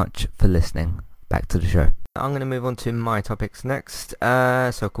very much for listening. Back to the show. I'm going to move on to my topics next.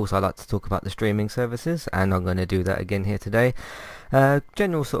 So of course I like to talk about the streaming services, and I'm going to do that again here today.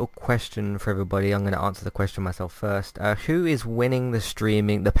 General sort of question for everybody. I'm going to answer the question myself first. Who is winning the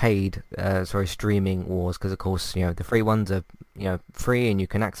streaming wars? Because of course, the free ones are free and you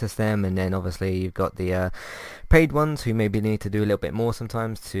can access them, and then obviously you've got the paid ones who maybe need to do a little bit more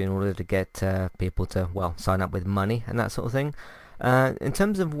sometimes in order to get people to sign up with money and that sort of thing. In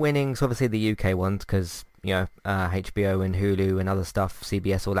terms of winning, so obviously the UK ones, because HBO and Hulu and other stuff,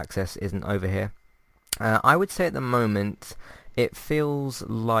 CBS All Access isn't over here. I would say at the moment it feels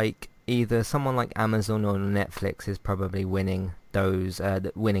like either someone like Amazon or Netflix is probably winning those,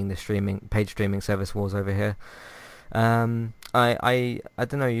 winning the paid streaming service wars over here. I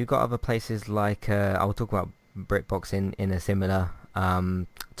don't know. You've got other places like I'll talk about BritBox in a similar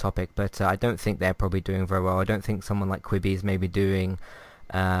topic, but I don't think they're probably doing very well. I don't think someone like Quibi is maybe doing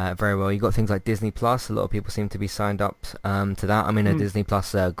very well. You've got things like Disney Plus. A lot of people seem to be signed up to that. I'm in a Disney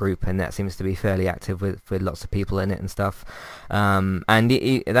Plus group, and that seems to be fairly active with lots of people in it and stuff. And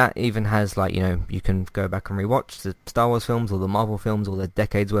that even has you can go back and rewatch the Star Wars films or the Marvel films or the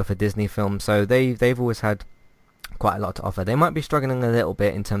decades worth of Disney films. So they've always had quite a lot to offer. They might be struggling a little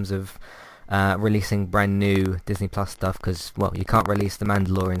bit in terms of releasing brand new Disney Plus stuff, because you can't release The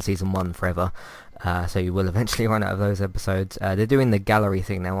Mandalorian season 1 forever, so you will eventually run out of those episodes. They're doing the gallery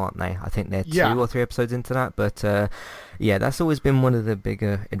thing now, aren't they? I think they're 2 or 3 episodes into that, but that's always been one of the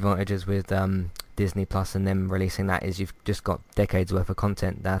bigger advantages with Disney Plus and them releasing that, is you've just got decades worth of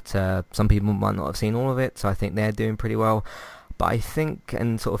content that some people might not have seen all of it, so I think they're doing pretty well. But I think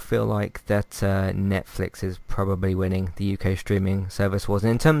and sort of feel like that Netflix is probably winning the UK streaming service wars.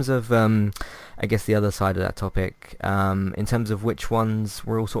 And in terms of, I guess the other side of that topic, in terms of which ones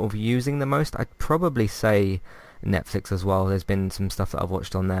we're all sort of using the most, I'd probably say Netflix as well. There's been some stuff that I've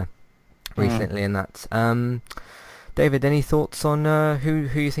watched on there recently, and that's... David, any thoughts on who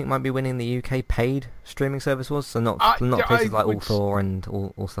you think might be winning the UK paid streaming service wars? So not places like All and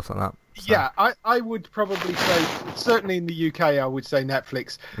all stuff like that. So. Yeah, I would probably say, certainly in the UK, I would say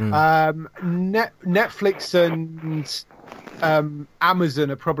Netflix. Netflix and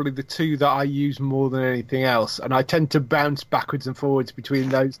Amazon are probably the 2 that I use more than anything else, and I tend to bounce backwards and forwards between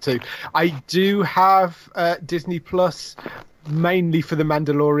those 2. I do have Disney Plus, mainly for The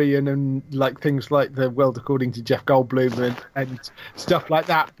Mandalorian and things like The World According to Jeff Goldblum and stuff like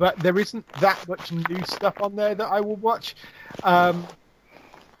that, but there isn't that much new stuff on there that I will watch.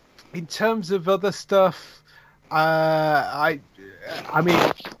 In terms of other stuff, I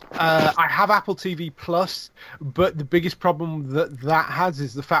have Apple TV Plus, but the biggest problem that has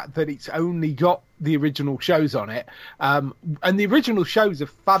is the fact that it's only got the original shows on it, and the original shows are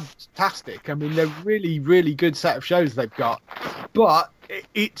fantastic. I mean, they're really, really good set of shows they've got, but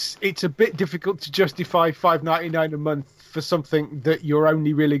it's a bit difficult to justify $5.99 a month for something that you're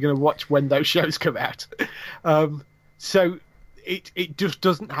only really going to watch when those shows come out. So it just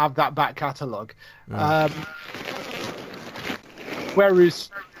doesn't have that back catalogue.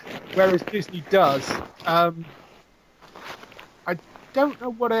 Whereas Disney does. I don't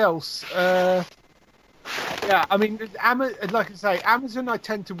know what else. I mean, like I say, Amazon I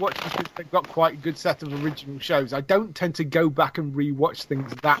tend to watch because they've got quite a good set of original shows. I don't tend to go back and rewatch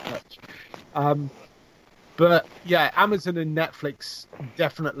things that much. But yeah, Amazon and Netflix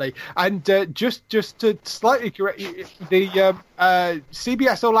definitely. And just to slightly correct you, the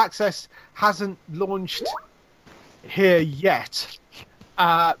CBS All Access hasn't launched here yet,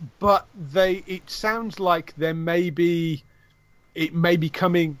 but it sounds like it may be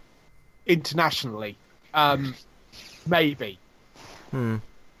coming internationally. Maybe. I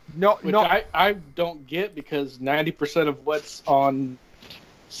don't get, because 90% of what's on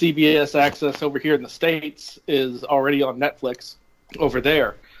CBS Access over here in the States is already on Netflix over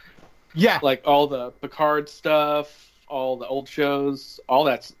there. Yeah. Like all the Picard stuff, all the old shows, all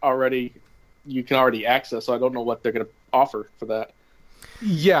that's already, you can already access. So I don't know what they're going to offer for that.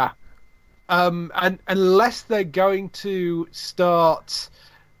 Yeah. And unless they're going to start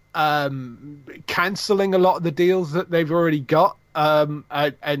cancelling a lot of the deals that they've already got,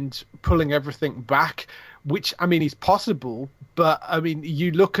 and pulling everything back, which I mean is possible, but I mean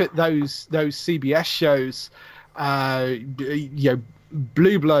you look at those CBS shows,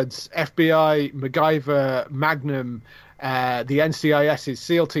 Blue Bloods, FBI, MacGyver, Magnum, the NCIS's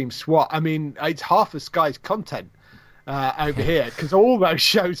SEAL Team, SWAT. I mean it's half of Sky's content over here, because all those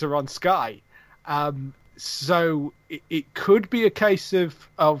shows are on Sky. So it could be a case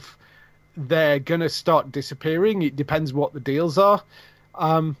of they're going to start disappearing. It depends what the deals are.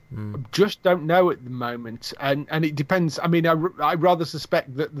 Just don't know at the moment. And it depends. I mean, I rather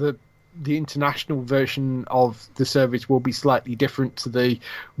suspect that the international version of the service will be slightly different to the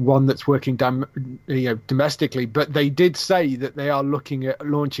one that's working domestically. But they did say that they are looking at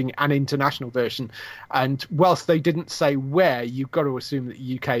launching an international version. And whilst they didn't say where, you've got to assume that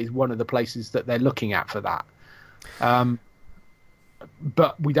the UK is one of the places that they're looking at for that.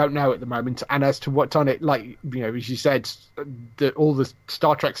 But we don't know at the moment. And as to what's on it, like, as you said, all the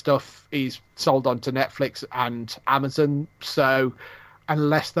Star Trek stuff is sold onto Netflix and Amazon. So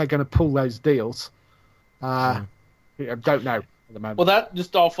unless they're going to pull those deals, don't know at the moment. Well, that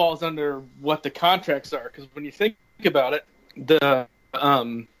just all falls under what the contracts are, because when you think about it, the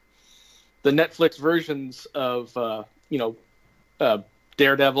Netflix versions of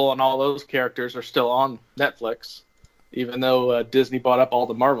Daredevil and all those characters are still on Netflix, even though Disney bought up all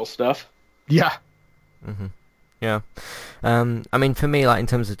the Marvel stuff. Yeah. Mm-hmm. Yeah. I mean, for me, like in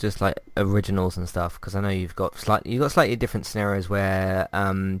terms of just like originals and stuff, because I know you've got slightly different scenarios where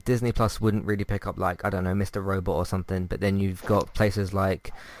Disney Plus wouldn't really pick up, like, I don't know, Mr. Robot or something, but then you've got places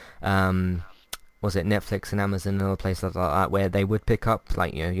like was it Netflix and Amazon and other places like that where they would pick up,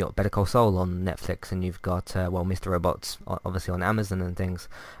 like, you got Better Call Saul on Netflix, and you've got Mr. Robot's obviously on Amazon and things.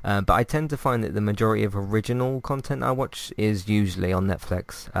 But I tend to find that the majority of original content I watch is usually on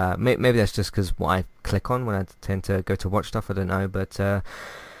Netflix. Maybe that's just because what I click on when I tend to go to watch stuff. I don't know, but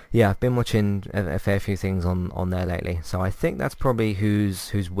yeah, I've been watching a fair few things on there lately. So I think that's probably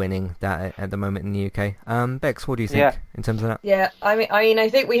who's winning that at the moment in the UK. Bex, what do you think in terms of that? Yeah, I mean, I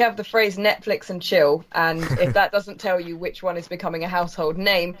think we have the phrase Netflix and chill, and if that doesn't tell you which one is becoming a household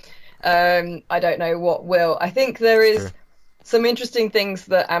name, I don't know what will. I think there is some interesting things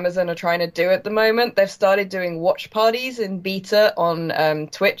that Amazon are trying to do at the moment. They've started doing watch parties in beta on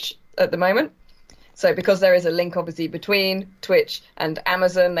Twitch at the moment. So because there is a link, obviously, between Twitch and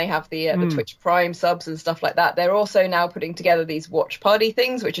Amazon, they have the Twitch Prime subs and stuff like that. They're also now putting together these watch party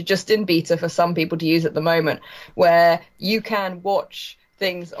things, which are just in beta for some people to use at the moment, where you can watch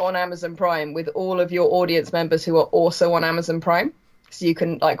things on Amazon Prime with all of your audience members who are also on Amazon Prime. So you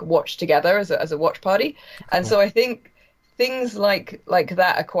can like watch together as a watch party. And so I think things like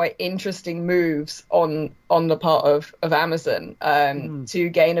that are quite interesting moves on the part of Amazon to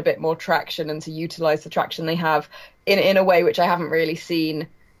gain a bit more traction and to utilize the traction they have in a way which I haven't really seen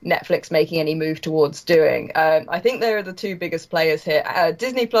Netflix making any move towards doing. I think they're the two biggest players here.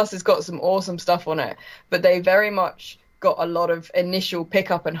 Disney Plus has got some awesome stuff on it, but they very much got a lot of initial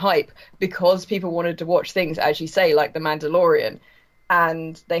pickup and hype because people wanted to watch things, as you say, like The Mandalorian.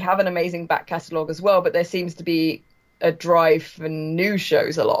 And they have an amazing back catalogue as well, but there seems to be a drive for new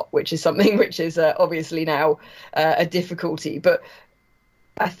shows a lot, which is something which is obviously now a difficulty. But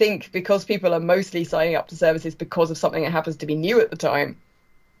I think because people are mostly signing up to services because of something that happens to be new at the time,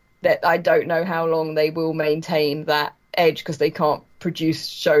 that I don't know how long they will maintain that edge, because they can't produce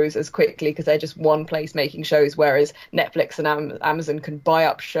shows as quickly because they're just one place making shows, whereas Netflix and Amazon can buy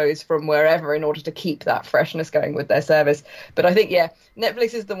up shows from wherever in order to keep that freshness going with their service. But I think,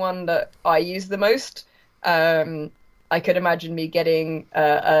 Netflix is the one that I use the most. I could imagine me getting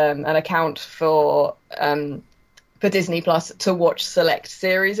an account for Disney Plus to watch select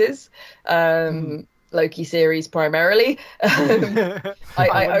series. Loki series primarily.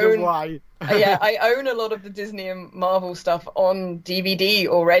 I own why. I own a lot of the Disney and Marvel stuff on DVD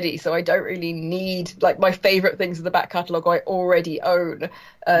already, so I don't really need, like, my favorite things in the back catalogue I already own.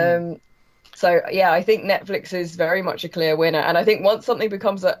 So yeah, I think Netflix is very much a clear winner, and I think once something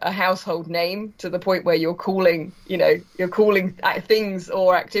becomes a household name to the point where you're calling things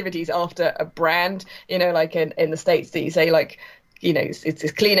or activities after a brand, like in the States, that you say, like, it's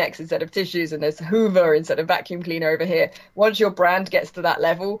Kleenex instead of tissues, and there's Hoover instead of vacuum cleaner over here. Once your brand gets to that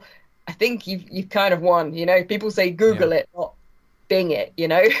level, I think you've kind of won. People say Google it, not Bing it.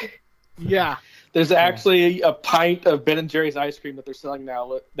 Yeah. There's actually a pint of Ben & Jerry's ice cream that they're selling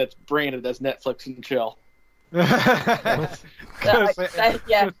now that's branded as Netflix and Chill. If What a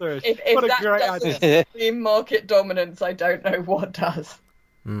that great doesn't scream market dominance, I don't know what does.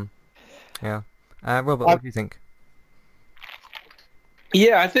 Yeah. Robert, what do you think?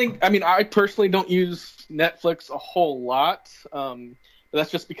 Yeah, I personally don't use Netflix a whole lot. But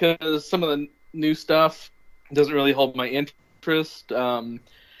that's just because some of the new stuff doesn't really hold my interest.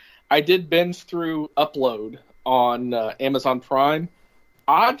 I did binge through Upload on Amazon Prime.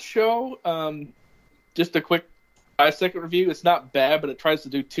 Odd show. Just a quick 5-second review. It's not bad, but it tries to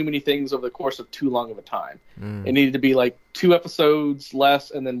do too many things over the course of too long of a time. It needed to be like 2 episodes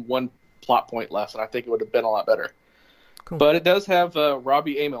less and then 1 plot point less, and I think it would have been a lot better. Cool. But it does have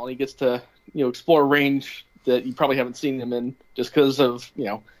Robbie Amell, and he gets to explore a range that you probably haven't seen him in, just because of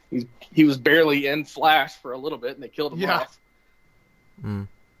he was barely in Flash for a little bit, and they killed him off.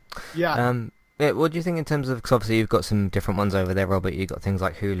 Yeah. What do you think in terms of, because obviously you've got some different ones over there, Robert? You've got things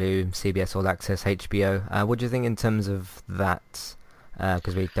like Hulu, CBS All Access, HBO. What do you think in terms of that?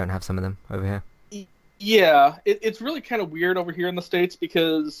 Because we don't have some of them over here. Yeah, it's really kind of weird over here in the States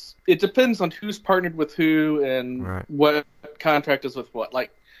because it depends on who's partnered with who and what contract is with what.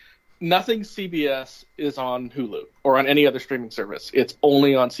 Like, nothing CBS is on Hulu or on any other streaming service. It's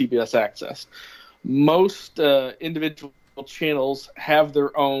only on CBS Access. Most individual channels have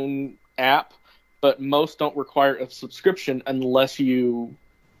their own app, but most don't require a subscription unless you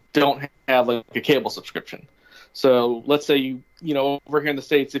don't have like a cable subscription. So let's say you over here in the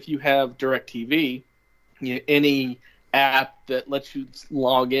States, if you have DirecTV, any app that lets you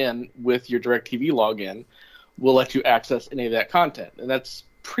log in with your DirecTV login will let you access any of that content, and that's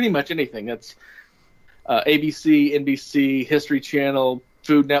pretty much anything. That's ABC, NBC, History Channel,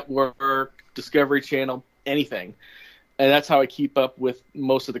 Food Network, Discovery Channel, anything. And that's how I keep up with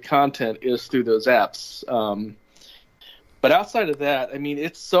most of the content is through those apps. But outside of that,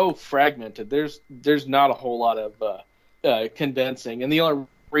 it's so fragmented. There's not a whole lot of condensing. And the only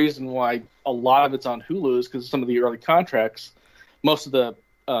reason why a lot of it's on Hulu is because some of the early contracts, most of the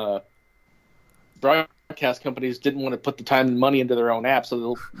broadcast companies didn't want to put the time and money into their own app.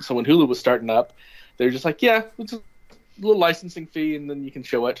 So when Hulu was starting up, they're just like, yeah, it's a little licensing fee, and then you can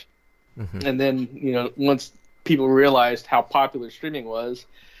show it. And then, once people realized how popular streaming was,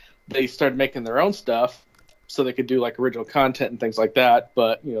 they started making their own stuff so they could do like original content and things like that.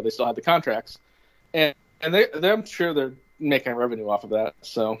 But they still had the contracts, and I'm sure they're making revenue off of that.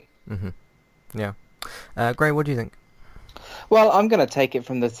 So yeah. Gray, what do you think? Well, I'm going to take it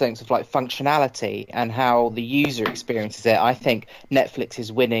from the sense of like functionality and how the user experiences it. I think Netflix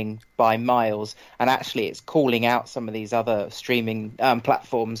is winning by miles, and actually it's calling out some of these other streaming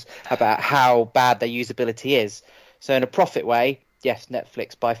platforms about how bad their usability is. So in a profit way, yes,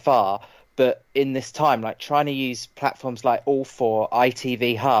 Netflix by far. But in this time, like trying to use platforms like All4,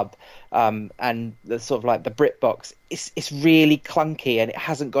 ITV Hub, and the sort of like the BritBox, it's really clunky and it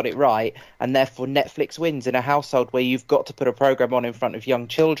hasn't got it right, and therefore Netflix wins in a household where you've got to put a program on in front of young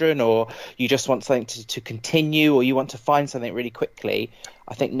children, or you just want something to continue, or you want to find something really quickly.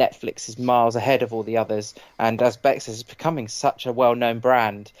 I think Netflix is miles ahead of all the others, and as Bex says, it's becoming such a well-known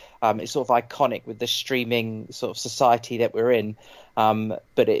brand. It's sort of iconic with the streaming sort of society that we're in.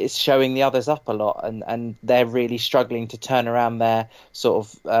 But it's showing the others up a lot, and they're really struggling to turn around their sort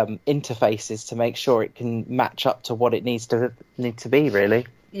of interfaces to make sure it can match up to what it needs to be, really.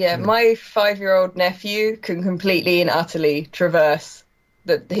 Yeah, my 5-year-old nephew can completely and utterly traverse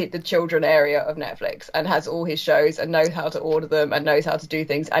the children area of Netflix and has all his shows and knows how to order them and knows how to do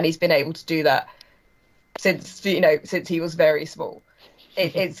things, and he's been able to do that since he was very small.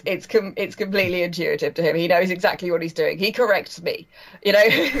 It's completely intuitive to him. He knows exactly what he's doing. He corrects me,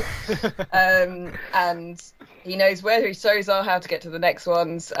 and he knows where his shows are, how to get to the next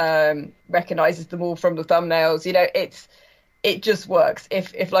ones, recognizes them all from the thumbnails. It just works.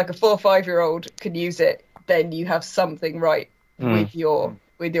 If like a 4 or 5-year-old can use it, then you have something right with your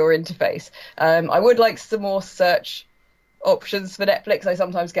interface. I would like some more search options for Netflix. I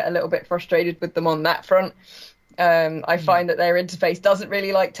sometimes get a little bit frustrated with them on that front. I find that their interface doesn't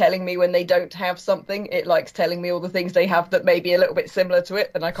really like telling me when they don't have something. It likes telling me all the things they have that may be a little bit similar to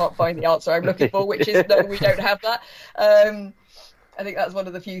it, and I can't find the answer I'm looking for, which is no, we don't have that. I think that's one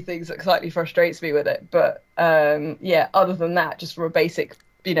of the few things that slightly frustrates me with it. But other than that, just from a basic,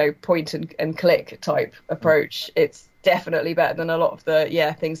 point and click type approach, it's definitely better than a lot of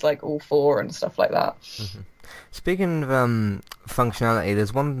the things like All 4 and stuff like that. Mm-hmm. Speaking of functionality,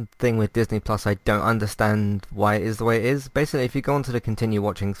 there's one thing with Disney Plus I don't understand why it is the way it is. Basically, if you go onto the continue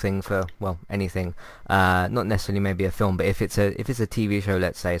watching thing for, well, anything, not necessarily maybe a film, but if it's a TV show,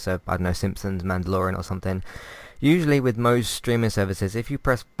 let's say, so I don't know, Simpsons, Mandalorian or something, usually with most streaming services, if you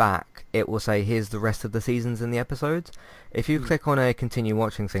press back, it will say, here's the rest of the seasons and the episodes. If you click on a continue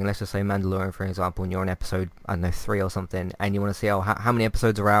watching thing, let's just say Mandalorian, for example, and you're on episode, I don't know, 3 or something, and you want to see how many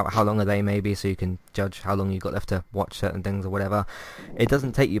episodes are out, how long are they maybe, so you can judge how long you've got left to watch certain things or whatever, it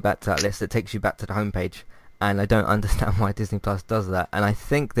doesn't take you back to that list, it takes you back to the homepage. And I don't understand why Disney Plus does that. And I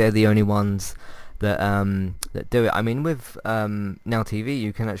think they're the only ones that do it. I mean, with Now TV,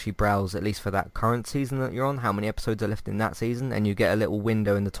 you can actually browse, at least for that current season that you're on, how many episodes are left in that season, and you get a little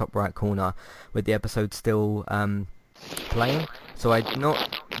window in the top right corner with the episode still playing. So I'm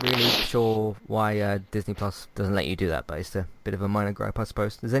not really sure why Disney Plus doesn't let you do that, but it's a bit of a minor gripe, I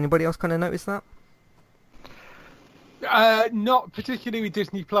suppose. Does anybody else kind of notice that? Not particularly with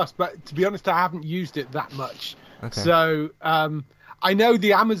Disney Plus, but to be honest, I haven't used it that much. Okay. So I know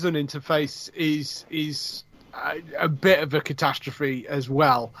the Amazon interface is a bit of a catastrophe as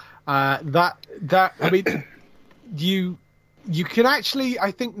well. That I mean, you can actually,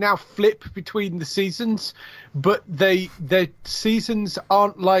 I think, now flip between the seasons, but the seasons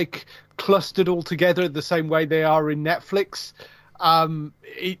aren't like clustered all together the same way they are in Netflix.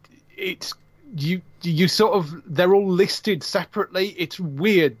 It's you sort of, they're all listed separately. It's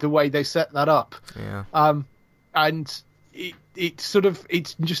weird the way they set that up. Yeah. And it's sort of,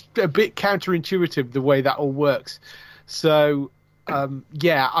 it's just a bit counterintuitive the way that all works. So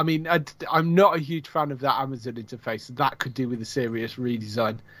I mean, I'm not a huge fan of that Amazon interface. That could do with a serious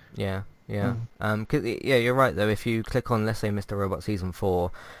redesign. Yeah. 'Cause, you're right though. If you click on, let's say, Mr. Robot season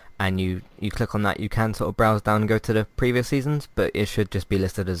 4, and you click on that, you can sort of browse down and go to the previous seasons, but it should just be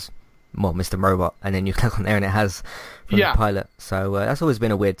listed as, well, Mr. Robot, and then you click on there and it has from the pilot. So that's always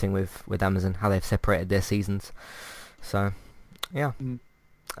been a weird thing with Amazon, how they've separated their seasons. So yeah.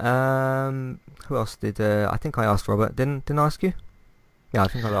 Who else did I think I asked Robert, didn't I ask you? Yeah, I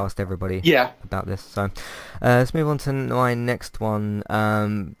think I asked everybody about this. So let's move on to my next one,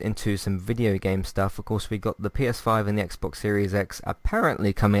 into some video game stuff. Of course, we got the PS5 and the Xbox Series X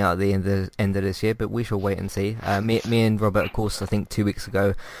apparently coming out at the end of this year, but we shall wait and see. Me and Robert, of course, I think 2 weeks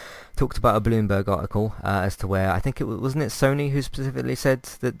ago, talked about a Bloomberg article as to where, I think wasn't it Sony who specifically said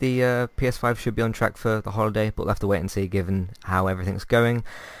that the PS5 should be on track for the holiday, but we'll have to wait and see given how everything's going.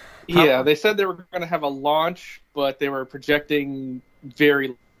 Yeah, they said they were going to have a launch, but they were projecting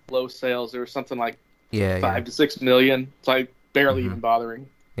very low sales. There was something like 5 to 6 million. It's like barely even bothering.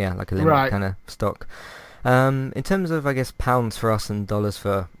 Yeah, like a limited kind of stock. In terms of, I guess, pounds for us and dollars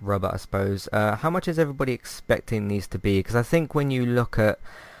for Robert, I suppose, how much is everybody expecting these to be? Because I think when you look at,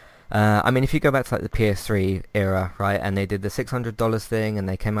 I mean, if you go back to like the PS3 era, right, and they did the $600 thing, and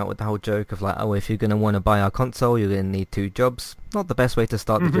they came out with the whole joke of like, oh, if you're going to want to buy our console, you're going to need 2 jobs. Not the best way to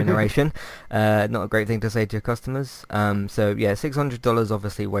start the generation. Not a great thing to say to your customers. So yeah, $600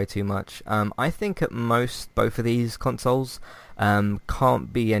 obviously way too much. I think at most both of these consoles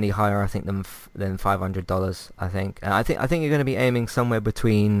can't be any higher, I think, than $500. I think you're going to be aiming somewhere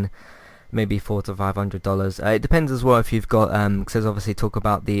between maybe $400 to $500. It depends as well if you've got, because there's obviously talk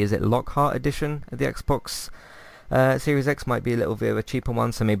about is it Lockhart edition of the Xbox Series X might be a little bit of a cheaper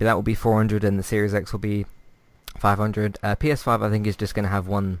one, so maybe that will be $400 and the Series X will be $500. PS5 I think is just going to have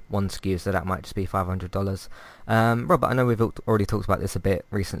one SKU, so that might just be $500. Robert, I know we've already talked about this a bit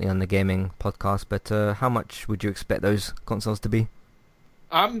recently on the gaming podcast, but how much would you expect those consoles to be?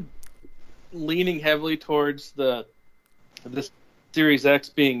 I'm leaning heavily towards the Series X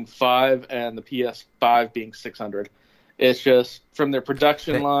being 5 and the PS5 being 600. It's just from their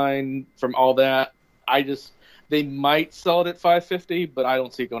production line, from all that, they might sell it at 550, but I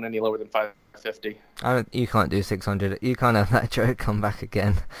don't see it going any lower than 550. You can't do 600. You can't have that joke come back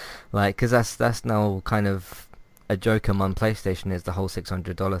again, like, because that's now kind of a joke among PlayStation, is the whole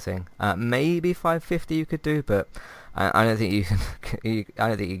 $600 thing. Maybe 550 you could do, but I don't think you can. I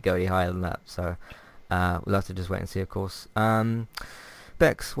don't think you can go any higher than that. So we'll have to just wait and see, of course.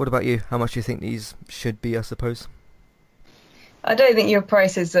 Bex, what about you? How much do you think these should be, I suppose? I don't think your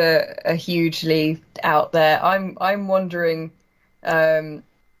prices are hugely out there. I'm wondering, after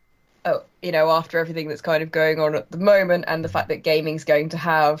everything that's kind of going on at the moment, and the fact that gaming's going to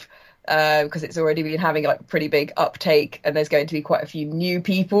have, because it's already been having like a pretty big uptake, and there's going to be quite a few new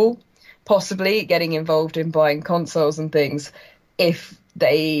people possibly getting involved in buying consoles and things, if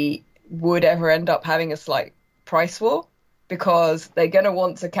they would ever end up having a slight price war, because they're going to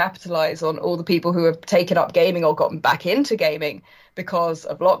want to capitalize on all the people who have taken up gaming or gotten back into gaming because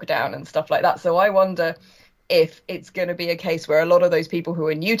of lockdown and stuff like that. So I wonder if it's going to be a case where a lot of those people who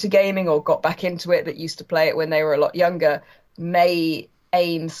are new to gaming or got back into it that used to play it when they were a lot younger may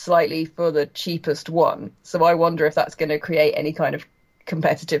aim slightly for the cheapest one. So I wonder if that's going to create any kind of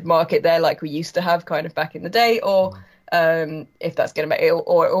competitive market there like we used to have kind of back in the day, or if that's going to make it,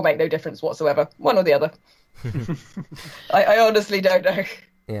 or it will make no difference whatsoever, one or the other. I honestly don't know.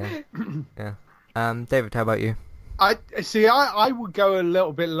 Yeah. David, how about you? I would go a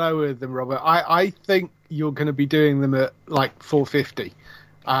little bit lower than Robert. I think you're going to be doing them at like $450.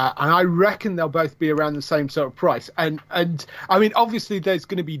 And I reckon they'll both be around the same sort of price. And I mean, obviously there's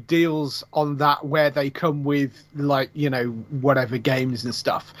going to be deals on that where they come with like, whatever games and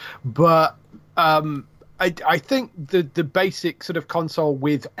stuff. But I think the basic sort of console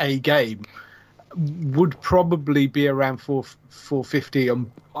with a game would probably be around $450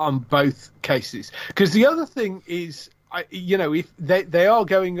 on both cases. Because the other thing is, if they are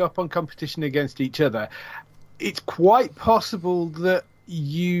going up on competition against each other, it's quite possible that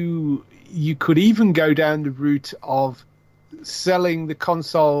you could even go down the route of selling the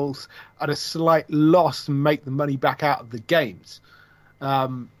consoles at a slight loss and make the money back out of the games.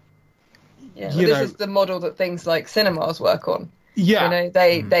 This is the model that things like cinemas work on. Yeah,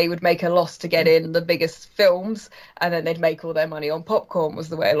 they would make a loss to get in the biggest films, and then they'd make all their money on popcorn. Was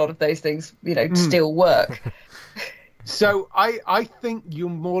the way a lot of those things, still work. So I think you're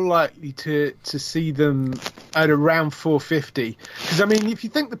more likely to see them at around $450, because I mean, if you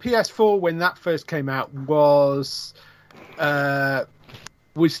think the PS4 when that first came out was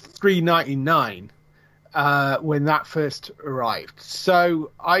 $399 when that first arrived.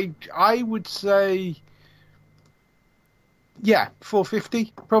 So I would say, yeah,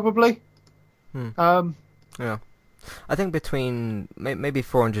 $450 probably. Yeah. I think between maybe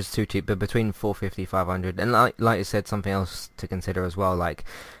 400 is too cheap, but between 450, 500, and like you said, something else to consider as well. Like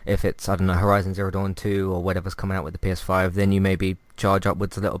if it's, I don't know, Horizon Zero Dawn 2 or whatever's coming out with the PS5, then you maybe charge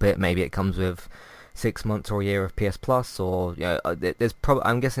upwards a little bit. Maybe it comes with 6 months or a year of PS Plus, or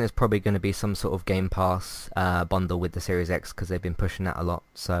I'm guessing there's probably going to be some sort of Game Pass bundle with the Series X, because they've been pushing that a lot.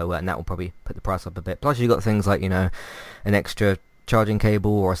 So and that will probably put the price up a bit. Plus you got things like an extra charging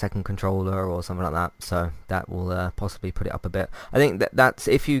cable or a second controller or something like that, so that will possibly put it up a bit. I think that's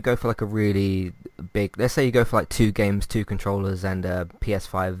if you go for like a really big, let's say you go for like 2 games, 2 controllers and a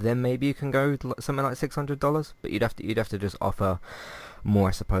PS5, then maybe you can go something like $600, but you'd have to just offer more,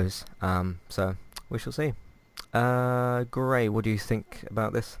 I suppose. So we shall see. Gray, what do you think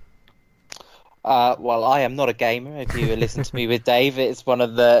about this? Well, I am not a gamer. If you listen to me with Dave, it's one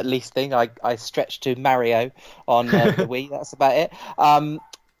of the least thing. I stretch to Mario on the Wii. That's about it.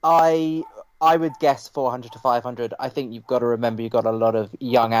 I would guess 400 to 500. I think you've got to remember you've got a lot of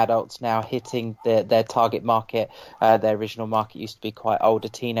young adults now hitting their target market. Their original market used to be quite older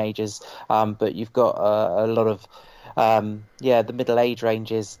teenagers, but you've got a lot of the middle age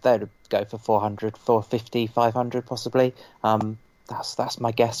ranges. They would go for 400, 450, 500 possibly. That's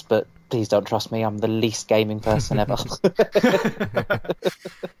my guess, but please don't trust me. I'm the least gaming person ever.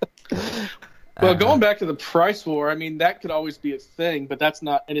 Well, going back to the price war, I mean, that could always be a thing, but that's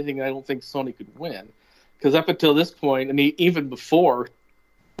not anything I don't think Sony could win. Because up until this point, I mean, even before,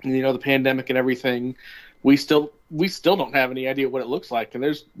 the pandemic and everything, we still don't have any idea what it looks like. And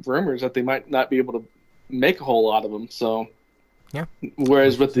there's rumors that they might not be able to make a whole lot of them. So, yeah.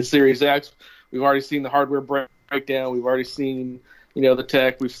 Whereas with the Series X, we've already seen the hardware breakdown. We've already seen the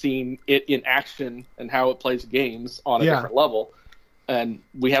tech, we've seen it in action and how it plays games on a different level. And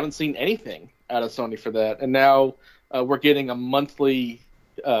we haven't seen anything out of Sony for that. And now we're getting a monthly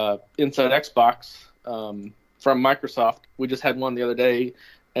Inside Xbox from Microsoft. We just had one the other day,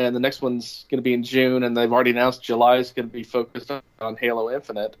 and the next one's going to be in June, and they've already announced July is going to be focused on Halo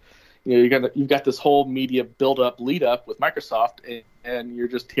Infinite. You've got this whole media build-up, lead-up with Microsoft, and you're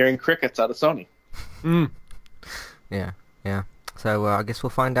just hearing crickets out of Sony. Yeah. So I guess we'll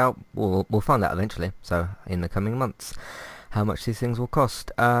find out. We'll find out eventually. So in the coming months, how much these things will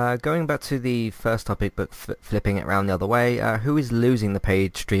cost. Going back to the first topic, but flipping it around the other way. Who is losing the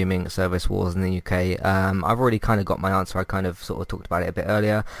paid streaming service wars in the UK? I've already kind of got my answer. I kind of sort of talked about it a bit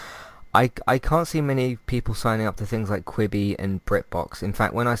earlier. I can't see many people signing up to things like Quibi and BritBox. In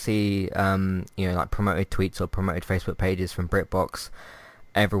fact, when I see like promoted tweets or promoted Facebook pages from BritBox,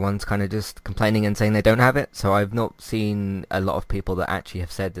 everyone's kind of just complaining and saying they don't have it. So I've not seen a lot of people that actually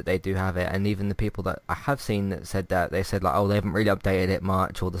have said that they do have it. And even the people that I have seen that said that, they said like, oh, they haven't really updated it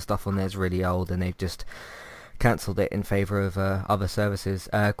much, or the stuff on there is really old, and they've just cancelled it in favour of other services.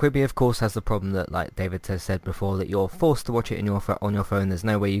 Quibi, of course, has the problem that, like David has said before, that you're forced to watch it on your phone. There's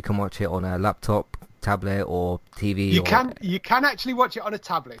no way you can watch it on a laptop, tablet, or TV. You can actually watch it on a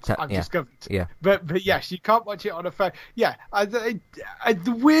tablet. I've discovered. Yeah. But yes, you can't watch it on a phone. Yeah.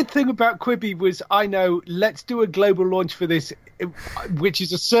 The weird thing about Quibi was, I know, let's do a global launch for this, which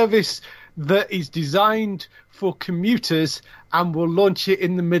is a service that is designed for commuters, and we'll launch it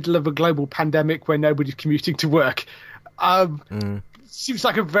in the middle of a global pandemic where nobody's commuting to work. Seems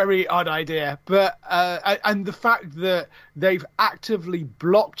like a very odd idea, but and the fact that they've actively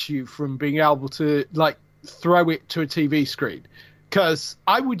blocked you from being able to like throw it to a TV screen, because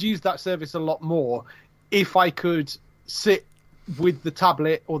I would use that service a lot more if I could sit with the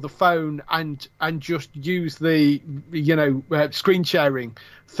tablet or the phone and just use the screen sharing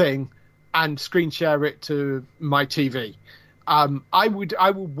thing and screen share it to my TV. I would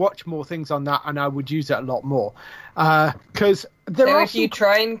watch more things on that, and I would use it a lot more. Because if you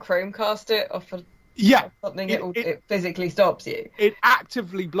try and Chromecast it off of something, it physically stops you. It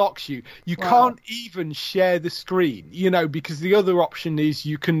actively blocks you. You can't even share the screen, because the other option is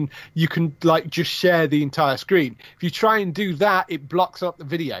you can like just share the entire screen. If you try and do that, it blocks up the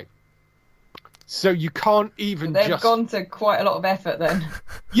video. So you can't even. They've gone to quite a lot of effort then.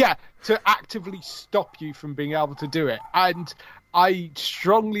 Yeah, to actively stop you from being able to do it. And I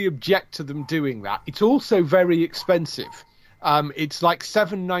strongly object to them doing that. It's also very expensive. It's like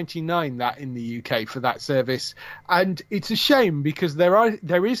 $7.99 that in the UK for that service, and it's a shame because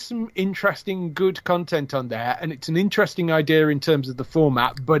there is some interesting, good content on there, and it's an interesting idea in terms of the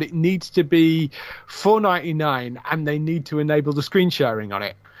format, but it needs to be $4.99, and they need to enable the screen sharing on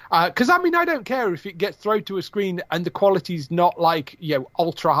it. Because I don't care if it gets thrown to a screen and the quality's not like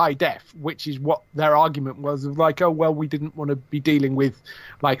ultra high def, which is what their argument was, of like, oh well, we didn't want to be dealing with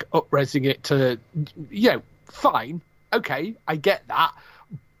like up-resing it to fine, okay, I get that,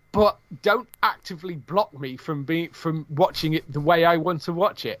 but don't actively block me from watching it the way I want to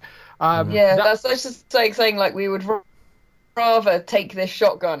watch it. That's just like saying like we would rather take this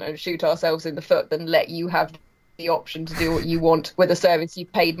shotgun and shoot ourselves in the foot than let you have the option to do what you want with a service you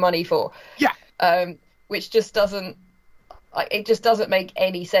paid money for. Which just doesn't make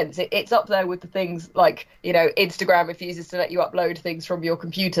any sense. It's up there with the things like Instagram refuses to let you upload things from your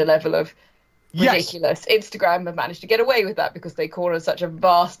computer level of ridiculous. Instagram have managed to get away with that because they corner such a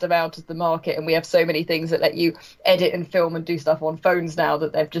vast amount of the market, and we have so many things that let you edit and film and do stuff on phones now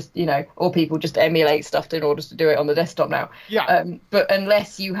that they've just or people just emulate stuff in order to do it on the desktop now. But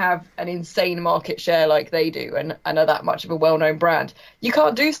unless you have an insane market share like they do and are that much of a well-known brand, you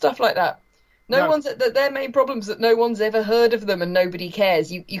can't do stuff like that. Their main problems that no one's ever heard of them and nobody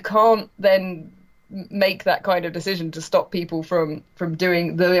cares. You can't then make that kind of decision to stop people from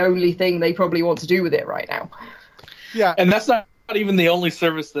doing the only thing they probably want to do with it right now. And that's not even the only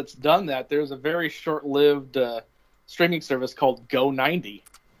service that's done that. There's a very short-lived streaming service called Go90,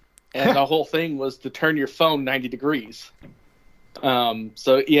 and the whole thing was to turn your phone 90 degrees. And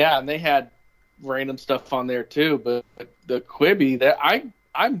they had random stuff on there too, but the Quibi,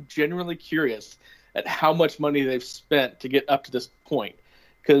 I'm genuinely curious at how much money they've spent to get up to this point.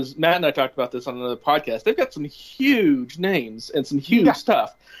 Because Matt and I talked about this on another podcast. They've got some huge names and some huge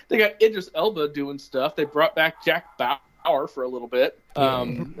stuff. They got Idris Elba doing stuff. They brought back Jack Bauer for a little bit. I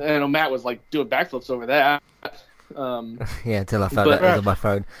know Matt was like doing backflips over that. Until I found it on my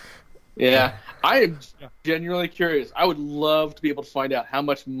phone. Yeah, I am genuinely curious. I would love to be able to find out how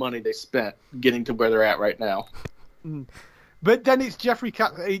much money they spent getting to where they're at right now. But then it's Jeffrey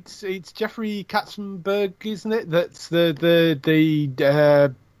Katzenberg, isn't it? That's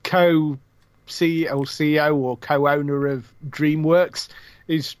the co-CEO or co-owner of DreamWorks,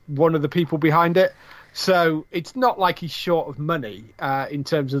 is one of the people behind it. So it's not like he's short of money in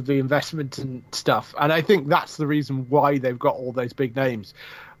terms of the investment and stuff. And I think that's the reason why they've got all those big names.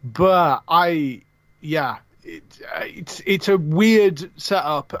 But it's a weird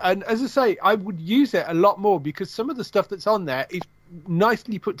setup, and as I say, I would use it a lot more because some of the stuff that's on there is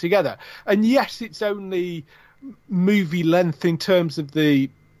nicely put together. And yes, it's only movie length in terms of the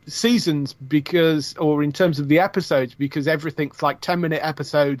seasons or in terms of the episodes, because everything's like 10-minute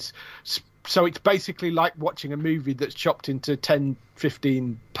episodes, so it's basically like watching a movie that's chopped into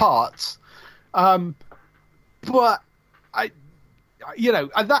 10-15 parts. But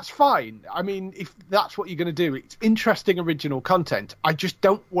and that's fine. I mean, if that's what you're going to do, it's interesting original content. I just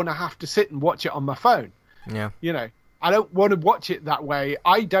don't want to have to sit and watch it on my phone. Yeah. I don't want to watch it that way.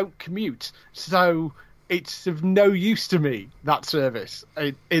 I don't commute, so it's of no use to me, that service,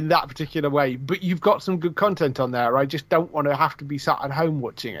 in that particular way. But you've got some good content on there. I just don't want to have to be sat at home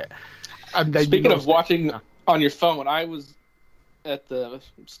watching it. And then Speaking of watching on your phone, I was at the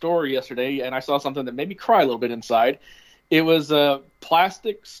store yesterday and I saw something that made me cry a little bit inside. It was a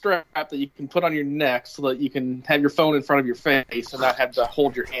plastic strap that you can put on your neck so that you can have your phone in front of your face and not have to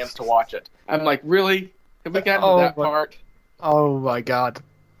hold your hands to watch it. I'm like, really? Have we gotten to that part? Oh my God.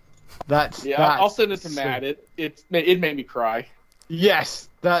 I'll send it to Matt. It made me cry. Yes,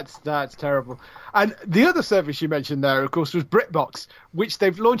 that's terrible. And the other service you mentioned there, of course, was BritBox, which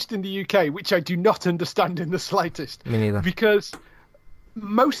they've launched in the UK, which I do not understand in the slightest. Me neither. Because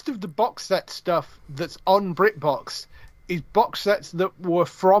most of the box set stuff that's on BritBox is box sets that were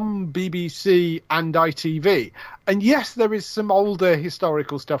from BBC and ITV. And yes, there is some older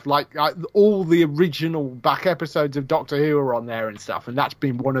historical stuff, like all the original back episodes of Doctor Who are on there and stuff, and that's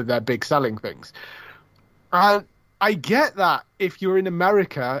been one of their big selling things. And I get that if you're in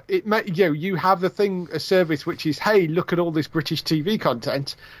America, you have a service which is, hey, look at all this British TV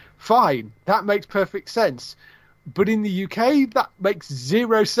content. Fine, that makes perfect sense. But in the UK, that makes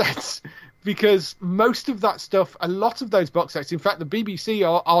zero sense. Because most of that stuff, a lot of those box sets, in fact, the BBC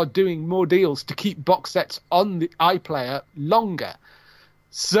are doing more deals to keep box sets on the iPlayer longer.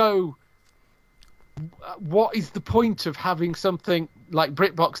 So what is the point of having something like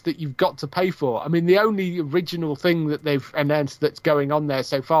BritBox that you've got to pay for? I mean, the only original thing that they've announced that's going on there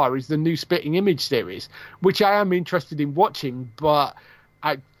so far is the new Spitting Image series, which I am interested in watching, but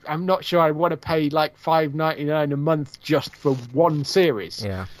I'm not sure I want to pay like $5.99 a month just for one series.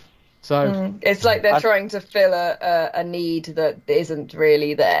 Yeah. So it's like they're trying to fill a need that isn't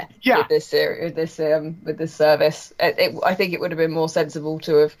really there with this series, with this service. I think it would have been more sensible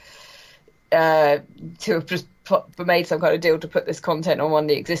to have just made some kind of deal to put this content on one of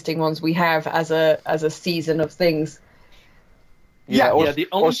the existing ones we have as a season of things. The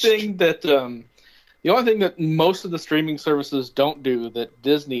only thing that most of the streaming services don't do that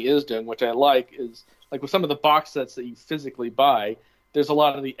Disney is doing, which I like, is like with some of the box sets that you physically buy, there's a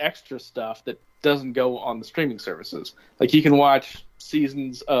lot of the extra stuff that doesn't go on the streaming services. Like you can watch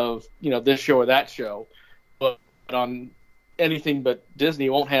seasons of, this show or that show, but on anything but Disney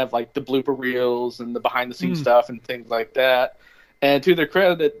won't have like the blooper reels and the behind the scenes stuff and things like that. And to their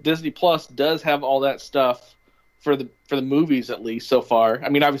credit, Disney Plus does have all that stuff for the movies, at least so far. I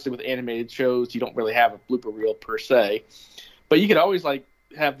mean, obviously with animated shows, you don't really have a blooper reel per se, but you could always like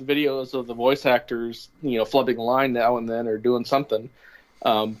have the videos of the voice actors, flubbing a line now and then or doing something.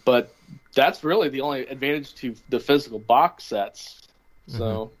 But that's really the only advantage to the physical box sets.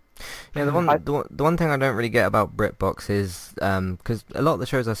 So, yeah, the one thing I don't really get about BritBox is because a lot of the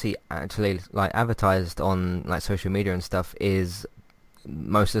shows I see actually like advertised on like social media and stuff is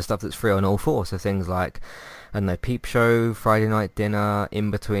most of the stuff that's free on All 4. So things like, I don't know, Peep Show, Friday Night Dinner,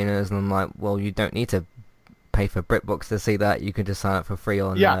 In-Betweeners, and I'm like, well, you don't need to pay for BritBox to see that. You can just sign up for free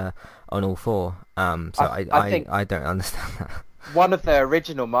on All 4. So I think I don't understand that. One of their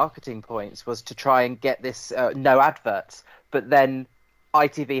original marketing points was to try and get this no adverts, but then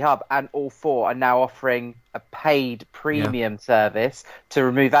ITV Hub and All 4 are now offering a paid premium service to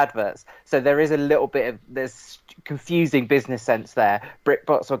remove adverts. So there is a little bit of there's confusing business sense there.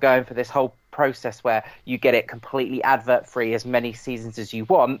 BritBox are going for this whole process where you get it completely advert free as many seasons as you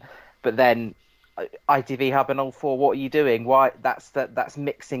want, but then ITV Hub and All 4, what are you doing? Why? That's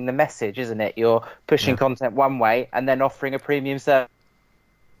mixing the message, isn't it? You're pushing content one way and then offering a premium service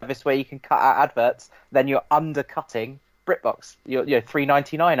where you can cut out adverts. Then you're undercutting BritBox. You're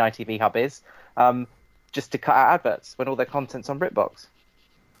 $3.99 ITV Hub is just to cut out adverts when all their content's on BritBox.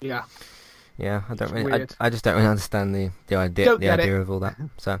 Yeah, I don't really. I just don't really understand the idea of all that.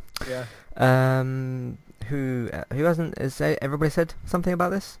 So who hasn't? Has everybody said something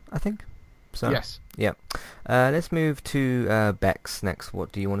about this? I think. So, yes. Yeah. Let's move to Bex next.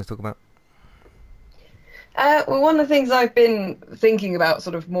 What do you want to talk about? Well, one of the things I've been thinking about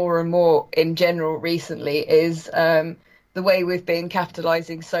sort of more and more in general recently is the way we've been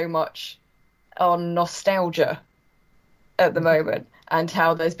capitalising so much on nostalgia at the moment, and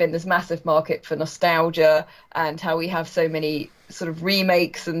how there's been this massive market for nostalgia, and how we have so many sort of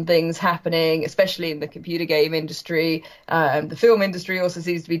remakes and things happening, especially in the computer game industry. The film industry also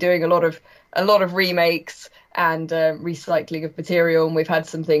seems to be doing a lot of remakes and recycling of material, and we've had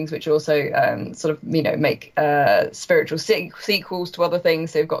some things which also sort of make spiritual sequels to other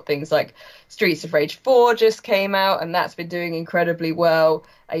things. So we've got things like Streets of Rage 4 just came out, and that's been doing incredibly well.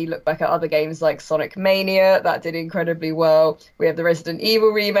 You look back at other games like Sonic Mania, that did incredibly well. We have the Resident Evil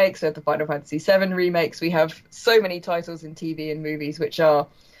remakes, we have the Final Fantasy VII remakes. We have so many titles in TV and movies which are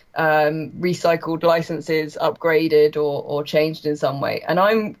recycled licenses, upgraded or changed in some way. And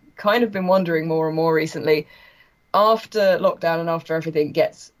I'm kind of been wondering more and more recently, after lockdown and after everything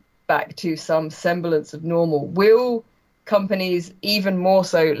gets back to some semblance of normal, will companies even more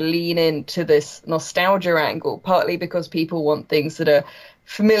so lean into this nostalgia angle, partly because people want things that are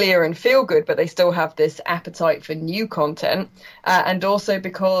familiar and feel good, but they still have this appetite for new content, and also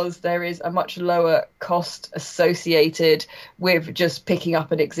because there is a much lower cost associated with just picking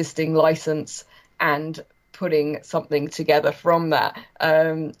up an existing license and putting something together from that.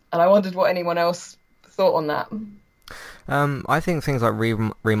 And I wondered what anyone else thought on that. I think things like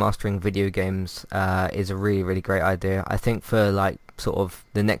remastering video games is a really, really great idea. I think for like sort of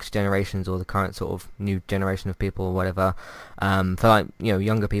the next generations or the current sort of new generation of people or whatever, for like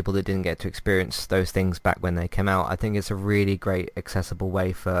younger people that didn't get to experience those things back when they came out, I think it's a really great accessible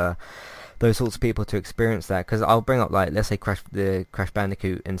way for those sorts of people to experience that. Because I'll bring up, like, let's say the Crash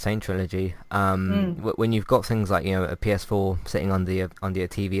Bandicoot Insane Trilogy. When you've got things like a PS4 sitting on your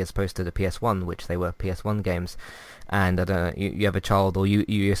TV as opposed to the PS1, which they were PS1 games, and I don't know, you have a child or you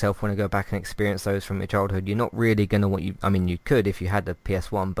yourself want to go back and experience those from your childhood, you're not really going to want you could if you had the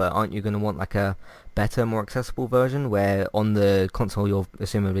PS1, but aren't you going to want like a better, more accessible version where on the console you're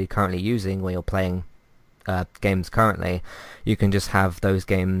assumably currently using, where you're playing games currently, you can just have those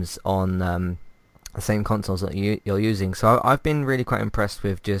games on the same consoles that you're using. So I've been really quite impressed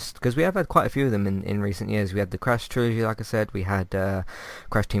with, just because we have had quite a few of them in recent years. We had the Crash trilogy, like I said, we had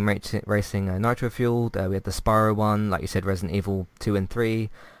Crash Team Racing Nitro Fueled, we had the Spyro one, like you said, Resident Evil 2 and 3,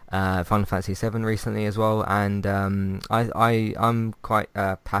 Final Fantasy VII recently as well, and I'm quite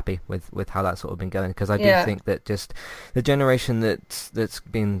happy with how that's sort of been going, because I do think that just the generation that's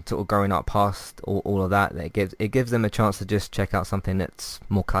been sort of growing up past all of that, it gives them a chance to just check out something that's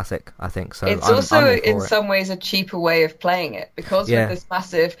more classic, I think. So it's also in some ways a cheaper way of playing it, because with this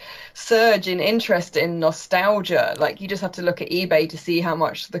massive surge in interest in nostalgia, like you just have to look at eBay to see how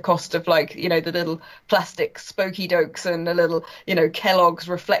much the cost of, like, the little plastic Spokey Dokes and the little Kellogg's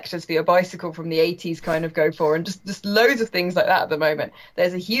reflectors for your bicycle from the 80s kind of go for, and just loads of things like that at the moment.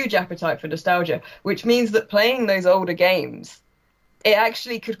 There's a huge appetite for nostalgia, which means that playing those older games, it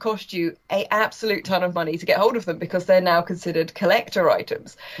actually could cost you an absolute ton of money to get hold of them, because they're now considered collector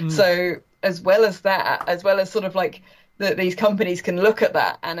items. So as well as that, as well as sort of like that these companies can look at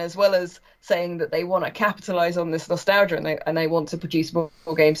that, and as well as saying that they want to capitalize on this nostalgia and they want to produce more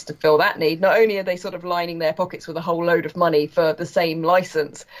games to fill that need, not only are they sort of lining their pockets with a whole load of money for the same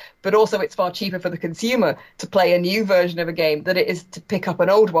license, but also it's far cheaper for the consumer to play a new version of a game than it is to pick up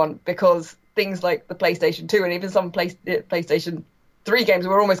an old one, because things like the PlayStation 2 and even some PlayStation 3 games,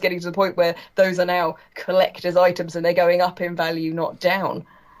 we're almost getting to the point where those are now collector's items and they're going up in value, not down.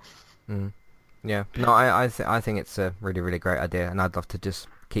 Yeah, no, I think it's a really, really great idea, and I'd love to just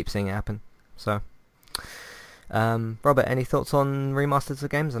keep seeing it happen. So, Robert, any thoughts on remasters of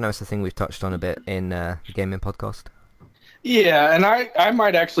games? I know it's a thing we've touched on a bit in the gaming podcast. Yeah, and I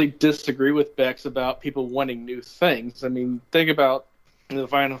might actually disagree with Bex about people wanting new things. I mean, think about the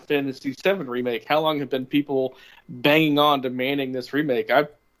Final Fantasy VII remake. How long have been people banging on demanding this remake? I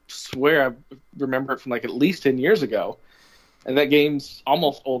swear I remember it from like at least 10 years ago, and that game's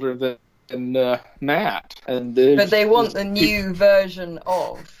almost older than Matt. But they want the new version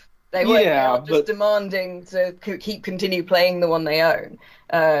of. They weren't just demanding to continue playing the one they own.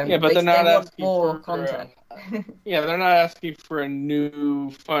 But they're not asking more content. They're not asking for a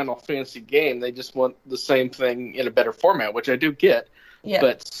new Final Fantasy game. They just want the same thing in a better format, which I do get. Yeah.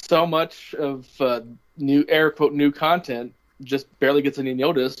 But so much of new air quote new content just barely gets any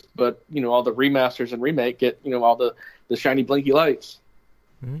notice. But all the remasters and remake get all the shiny blinky lights.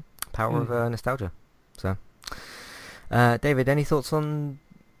 Mm-hmm. Power of nostalgia. So, David, any thoughts on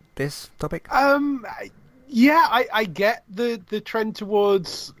this topic? I get the trend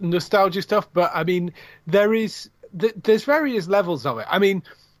towards nostalgia stuff, but I mean, there's various levels of it. I mean,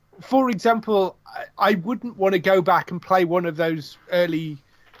 for example, I wouldn't want to go back and play one of those early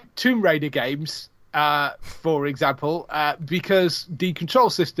Tomb Raider games, for example, because the control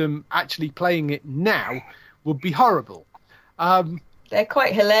system actually playing it now would be horrible. they're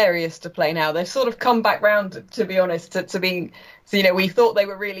quite hilarious to play now. They've sort of come back round, to be honest, to being. So, you know, we thought they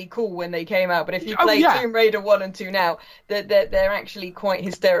were really cool when they came out, but if you play Tomb Raider 1 and 2 now, they're actually quite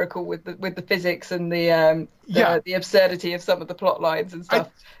hysterical with the physics and the absurdity of some of the plot lines and stuff.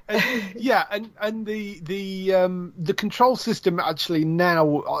 And the control system actually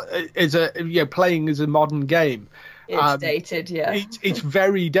now is playing as a modern game. It's dated, It's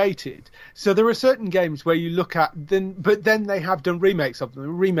very dated. So there are certain games where you look at but then they have done remakes of them. The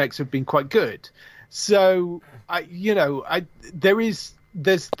remakes have been quite good. So there's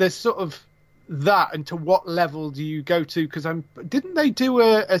sort of that, and to what level do you go to? Because didn't they do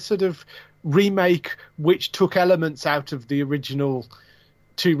a sort of remake which took elements out of the original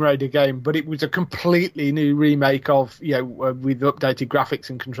Tomb Raider game, but it was a completely new remake of with updated graphics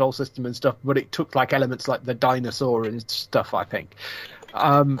and control system and stuff, but it took like elements like the dinosaur and stuff. I think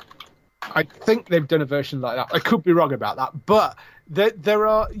they've done a version like that. I could be wrong about that, but there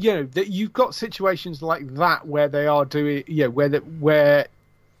are that you've got situations like that where they are doing where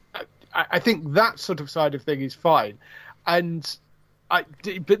I think that sort of side of thing is fine. But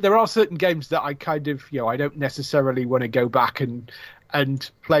there are certain games that I kind of I don't necessarily want to go back and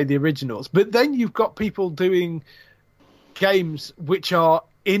play the originals. But then you've got people doing games which are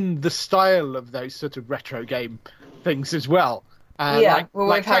in the style of those sort of retro game things as well. Like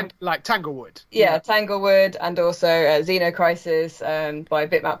Tanglewood. Yeah, Tanglewood, and also Xenocrisis by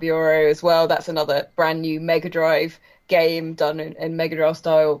Bitmap Bureau as well. That's another brand new Mega Drive game done in Mega Drive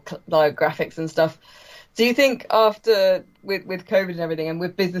style graphics and stuff. Do you think after with COVID and everything, and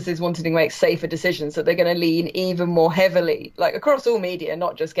with businesses wanting to make safer decisions, that they're going to lean even more heavily, like across all media,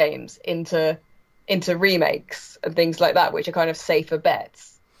 not just games, into remakes and things like that, which are kind of safer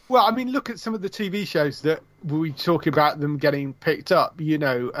bets? Well, I mean, look at some of the TV shows that we talk about them getting picked up.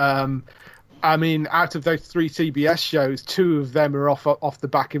 I mean, out of those 3 CBS shows, 2 of them are off the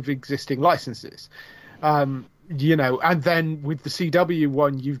back of existing licenses. And then with the CW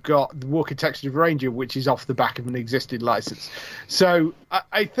one, you've got the Walker Texas Ranger, which is off the back of an existing license. So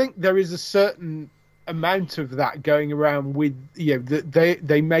I think there is a certain amount of that going around with, that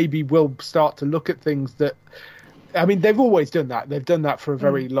they maybe will start to look at things that, I mean, they've always done that. They've done that for a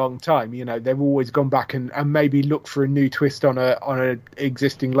very long time. They've always gone back and maybe looked for a new twist on a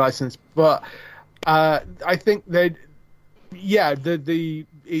existing license. But I think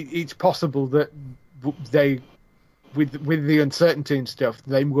it's possible that they, with the uncertainty and stuff,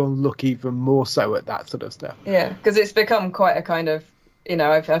 they will look even more so at that sort of stuff. Yeah, because it's become quite a kind of,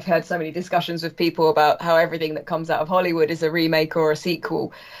 I've had so many discussions with people about how everything that comes out of Hollywood is a remake or a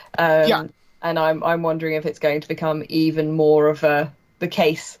sequel. And I'm wondering if it's going to become even more of the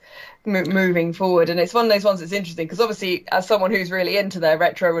case moving forward. And it's one of those ones that's interesting because obviously, as someone who's really into their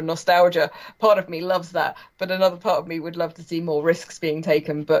retro and nostalgia, part of me loves that, but another part of me would love to see more risks being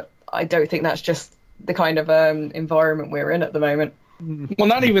taken. But I don't think that's just the kind of environment we're in at the moment. Well,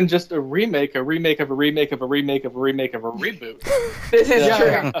 not even just a remake of a remake of a remake of a remake of a remake of a reboot. This is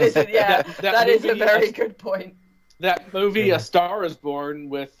true. That is a very good point. That movie, A Star Is Born,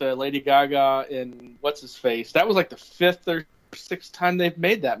 with Lady Gaga and what's-his-face, that was like the 5th or 6th time they've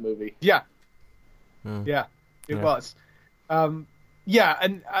made that movie. Yeah. It was. And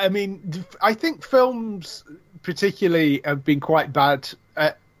I mean, I think films particularly have been quite bad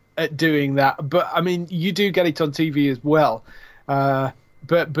at doing that. But, I mean, you do get it on TV as well.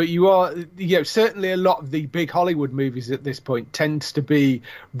 But you are, certainly a lot of the big Hollywood movies at this point tends to be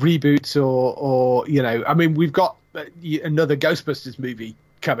reboots or I mean, we've got another Ghostbusters movie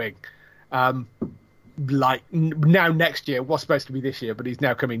coming, like now next year. Was supposed to be this year, but he's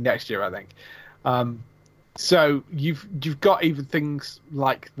now coming next year, I think. So you've got even things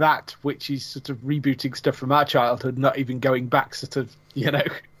like that, which is sort of rebooting stuff from our childhood, not even going back sort of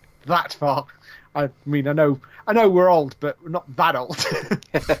that far. I mean, I know we're old, but we're not that old.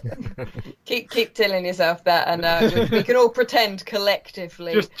 keep telling yourself that, and we can all pretend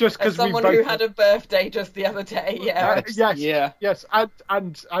collectively. Just because someone who had a birthday just the other day, yes,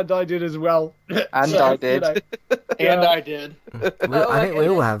 and I did as well, and I did, and I did. I think we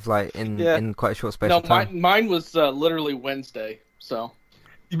all have, like in quite a short space of time. Mine was literally Wednesday. So,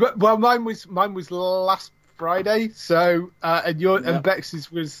 well, mine was last Friday, so and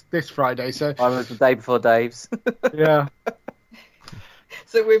Bex's was this Friday, so mine was the day before Dave's. Yeah.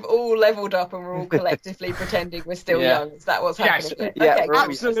 So we've all leveled up and we're all collectively pretending we're still young. Is that what's happening? Yeah, okay,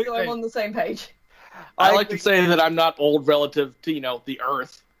 absolutely. So I'm on the same page. I like to say that I'm not old relative to the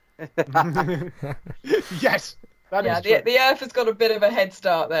Earth. Yes, that is true. The Earth has got a bit of a head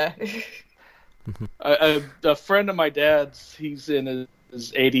start there. A friend of my dad's, he's in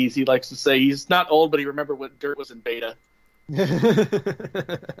his 80s. He likes to say he's not old, but he remembered what dirt was in beta.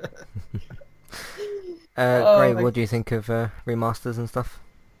 Gray, what do you think of remasters and stuff?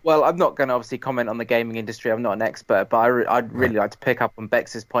 Well, I'm not going to obviously comment on the gaming industry. I'm not an expert, but I'd really like to pick up on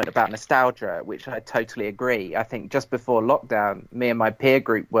Bex's point about nostalgia, which I totally agree. I think just before lockdown, me and my peer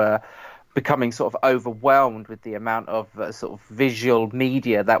group were becoming sort of overwhelmed with the amount of sort of visual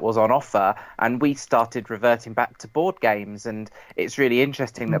media that was on offer, and we started reverting back to board games. And it's really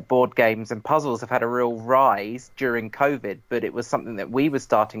interesting that board games and puzzles have had a real rise during COVID, but it was something that we were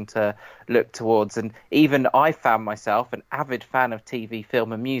starting to look towards. And even I found myself an avid fan of TV,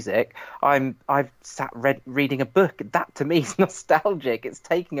 film and music. I've sat reading a book. That to me is nostalgic. It's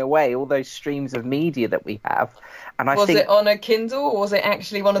taking away all those streams of media that we have. And I think, it on a Kindle, or was it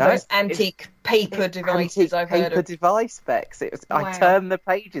actually one of those antique paper devices I've heard of? Paper device specs. It was, wow. I turn the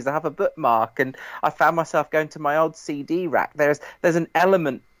pages, I have a bookmark, and I found myself going to my old CD rack. There's an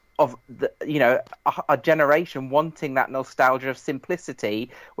element of a generation wanting that nostalgia of simplicity,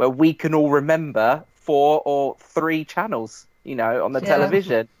 where we can all remember 4 or 3 channels, on the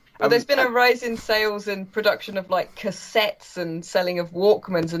television. Well, there's been a rise in sales and production of like cassettes and selling of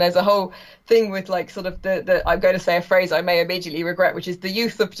Walkmans, and there's a whole thing with like sort of the I'm going to say a phrase I may immediately regret, which is the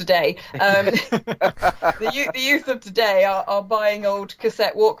youth of today. The youth of today are buying old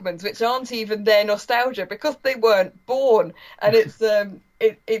cassette Walkmans, which aren't even their nostalgia because they weren't born, and it's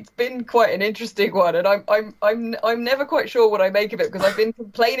been quite an interesting one, and I'm never quite sure what I make of it, because I've been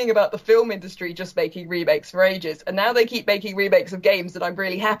complaining about the film industry just making remakes for ages, and now they keep making remakes of games, and I'm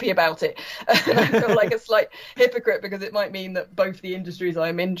really happy about it. And I feel like a slight hypocrite, because it might mean that both the industries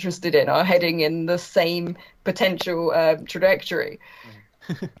I'm interested in are heading in the same potential trajectory.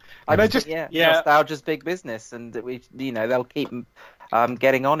 Nostalgia's big business, and they'll keep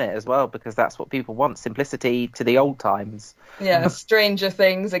getting on it as well, because that's what people want, simplicity to the old times. Yeah, Stranger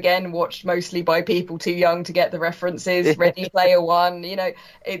Things, again, watched mostly by people too young to get the references. Ready Player One,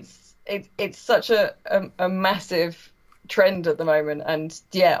 it's such a massive trend at the moment, and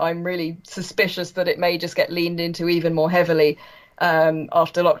I'm really suspicious that it may just get leaned into even more heavily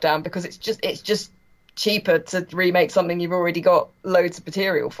after lockdown, because it's just cheaper to remake something you've already got loads of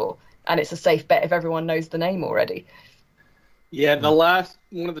material for, and it's a safe bet if everyone knows the name already. Yeah,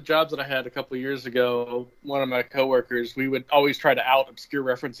 one of the jobs that I had a couple of years ago, one of my coworkers, we would always try to obscure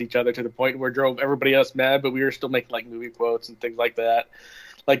reference each other to the point where it drove everybody else mad, but we were still making like movie quotes and things like that.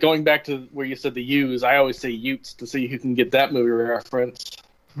 Like going back to where you said the U's, I always say Utes to see who can get that movie reference.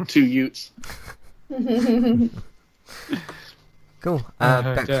 2 Utes. Cool.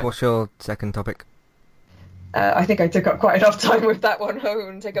 Bex, what's your second topic? I think I took up quite enough time with that one. I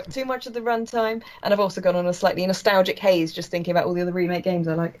wouldn't take up too much of the runtime, and I've also gone on a slightly nostalgic haze just thinking about all the other remake games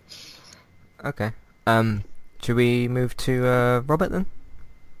I like. Okay. Should we move to Robert then?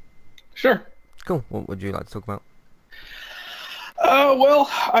 Sure. Cool. What would you like to talk about? Well,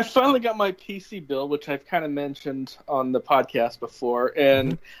 I finally got my PC build, which I've kind of mentioned on the podcast before,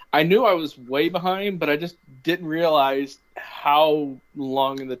 and I knew I was way behind, but I just didn't realize how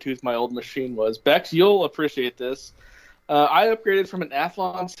long in the tooth my old machine was. Bex, you'll appreciate this. I upgraded from an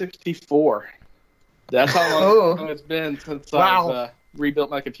Athlon 64. That's how long it's been since I've rebuilt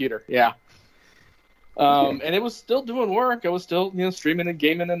my computer. Yeah. And it was still doing work. I was still, streaming and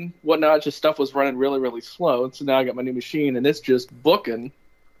gaming and whatnot. Just stuff was running really, really slow. And so now I got my new machine, and it's just booking.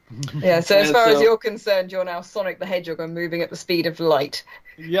 Yeah, so as far as you're concerned, you're now Sonic the Hedgehog and moving at the speed of light.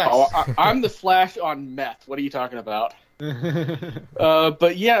 Yes. Oh, I'm the Flash on meth. What are you talking about?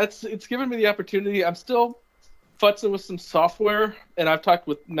 But yeah, it's given me the opportunity. I'm still futzing with some software, and I've talked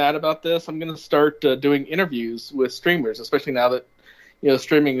with Matt about this. I'm going to start doing interviews with streamers, especially now that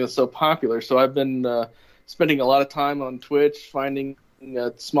streaming is so popular. So I've been spending a lot of time on Twitch, finding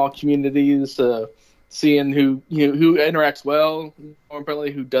small communities, seeing who interacts well, more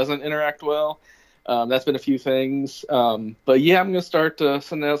importantly, who doesn't interact well. That's been a few things. But yeah, I'm going to start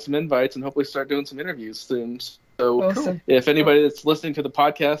sending out some invites and hopefully start doing some interviews soon. So awesome. If anybody that's listening to the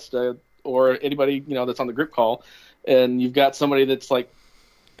podcast or anybody that's on the group call, and you've got somebody that's like,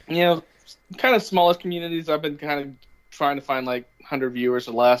 kind of smaller communities, I've been kind of trying to find like 100 viewers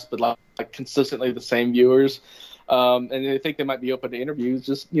or less, but like consistently the same viewers. And they think they might be open to interviews.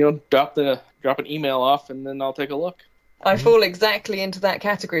 Just drop an email off, and then I'll take a look. I fall exactly into that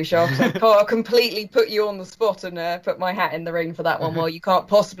category, Sharp. So I'll completely put you on the spot and put my hat in the ring for that one. While you can't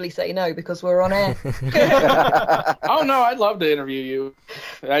possibly say no because we're on air. Oh no, I'd love to interview you.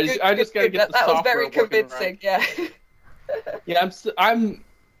 I just got to get the that software was very working convincing. Right. Yeah. Yeah, I'm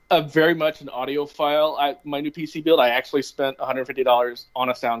very much an audiophile. My new PC build, I actually spent $150 on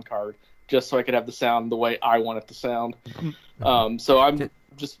a sound card just so I could have the sound the way I want it to sound. So I'm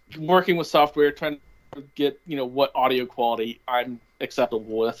just working with software, trying get what audio quality I'm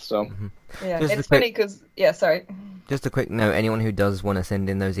acceptable with. So Yeah, Just it's a quick- funny because sorry. Just a quick note, anyone who does want to send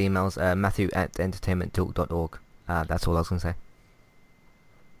in those emails, matthew@entertainmenttalk.org. That's all I was going to say.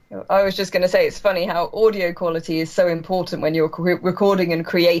 I was just going to say it's funny how audio quality is so important when you're recording and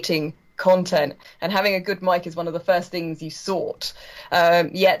creating content, and having a good mic is one of the first things you sort.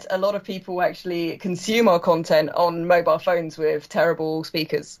 Yet a lot of people actually consume our content on mobile phones with terrible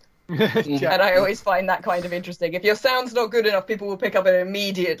speakers. And I always find that kind of interesting. If your sound's not good enough, people will pick up it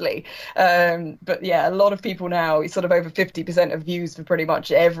immediately. But yeah, a lot of people now, sort of over 50% of views for pretty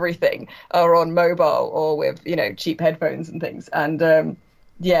much everything are on mobile or with cheap headphones and things. And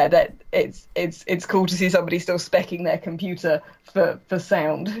yeah, that it's cool to see somebody still speccing their computer for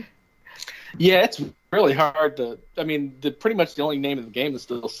sound. yeah, it's really hard to. I mean, pretty much the only name of the game is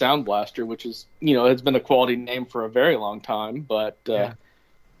still Sound Blaster, which is has been a quality name for a very long time. But yeah,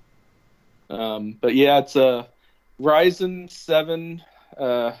 it's a Ryzen 7.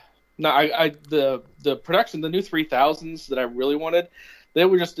 The production, the new 3000s that I really wanted, they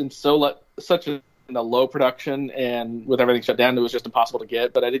were just in such a low production, and with everything shut down, it was just impossible to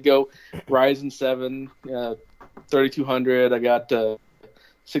get. But I did go Ryzen 7, 3200. I got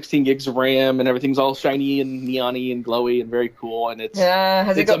 16 gigs of RAM, and everything's all shiny and neon-y and glowy and very cool. And it's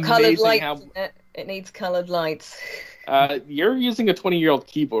Has it got coloured lights? how- In it? It needs coloured lights. You're using a 20-year-old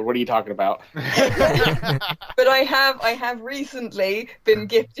keyboard. What are you talking about? But I have recently been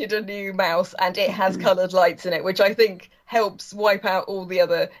gifted a new mouse, and it has coloured lights in it, which I think helps wipe out all the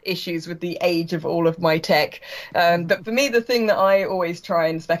other issues with the age of all of my tech. But for me, the thing that I always try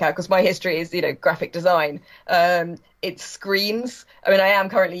and spec out, because my history is graphic design, it's screens. I mean, I am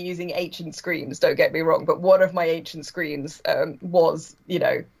currently using ancient screens, don't get me wrong, but one of my ancient screens was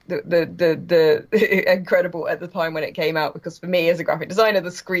the incredible at the time when it came out, because for me as a graphic designer,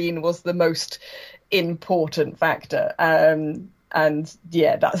 the screen was the most important factor. And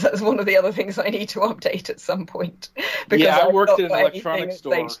yeah, that's one of the other things I need to update at some point. Because I worked in an anything electronics that's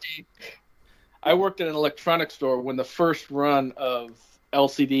store. HD. I worked in an electronics store when the first run of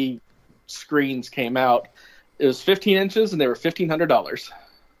LCD screens came out. It was 15 inches, and they were $1,500.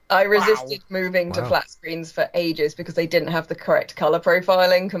 I resisted moving to Wow. flat screens for ages because they didn't have the correct color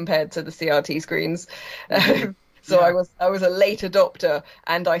profiling compared to the CRT screens. So I was a late adopter,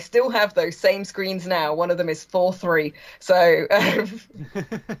 and I still have those same screens now. One of them is 4:3. So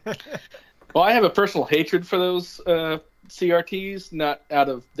Well, I have a personal hatred for those CRTs, not out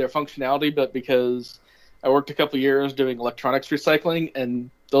of their functionality, but because I worked a couple years doing electronics recycling,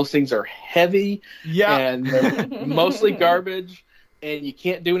 and those things are heavy and they're mostly garbage, and you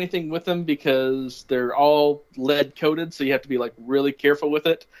can't do anything with them because they're all lead coated, so you have to be really careful with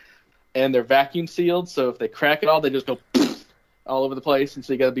it. And they're vacuum sealed, so if they crack at all, they just go all over the place, and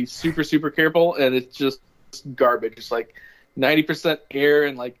so you got to be super, super careful, and it's just garbage. It's 90% air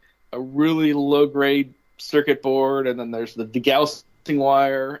and a really low grade circuit board, and then there's the degaussing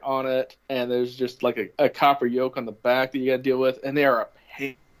wire on it, and there's just a copper yoke on the back that you got to deal with, and they are a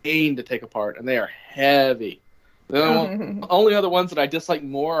pain to take apart, and they are heavy. The only other ones that I dislike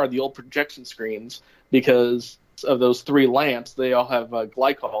more are the old projection screens, because of those 3 lamps. They all have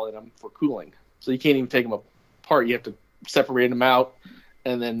glycol in them for cooling, so you can't even take them apart. You have to separate them out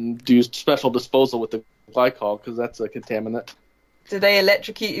and then do special disposal with the glycol, because that's a contaminant. do they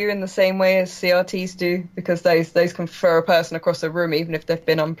electrocute you in the same way as CRTs do? Because those can throw a person across a room even if they've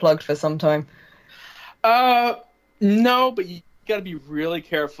been unplugged for some time. No, but you got to be really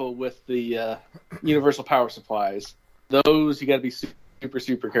careful with the universal power supplies. Those you got to be super,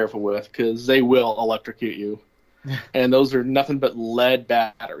 super careful with, because they will electrocute you. And those are nothing but lead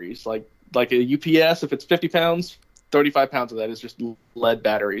batteries. Like a UPS, if it's 50 pounds, 35 pounds of that is just lead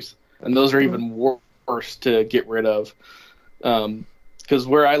batteries. And those are even worse to get rid of. Because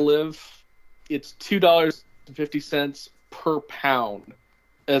where I live, it's $2.50 per pound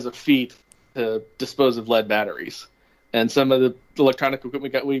as a fee to dispose of lead batteries. And some of the electronic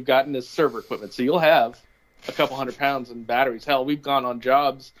equipment we've gotten is server equipment. So you'll have a couple 100 pounds in batteries. Hell, we've gone on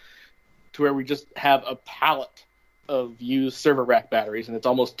jobs to where we just have a pallet of used server rack batteries, and it's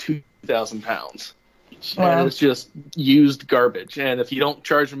almost 2,000 pounds. Wow. And it's just used garbage. And if you don't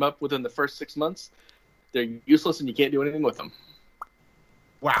charge them up within the first 6 months, they're useless and you can't do anything with them.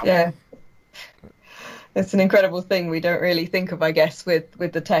 Wow. Yeah. It's an incredible thing we don't really think of, I guess, with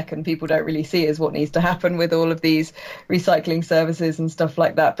the tech, and people don't really see is what needs to happen with all of these recycling services and stuff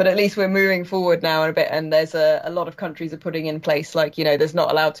like that. But at least we're moving forward now a bit, and there's a lot of countries are putting in place, there's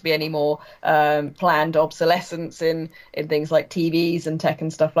not allowed to be any more planned obsolescence in things like TVs and tech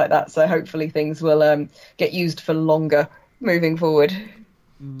and stuff like that. So hopefully things will get used for longer moving forward.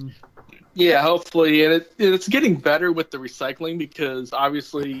 Yeah, hopefully, and it's getting better with the recycling because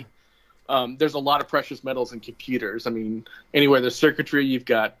obviously there's a lot of precious metals in computers. I mean, anywhere there's circuitry, you've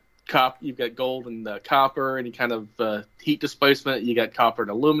got gold and copper. Any kind of heat displacement, you got copper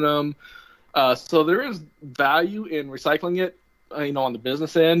and aluminum. So there is value in recycling it, on the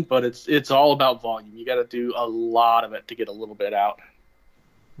business end, but it's all about volume. You got to do a lot of it to get a little bit out.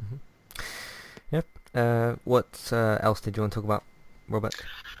 Mm-hmm. Yep. What else did you want to talk about, Robert?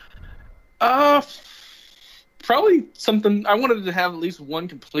 Probably something I wanted to have at least one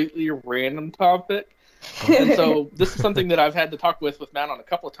completely random topic. And so this is something that I've had to talk with Matt on a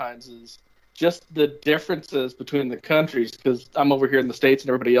couple of times, is just the differences between the countries, because I'm over here in the States and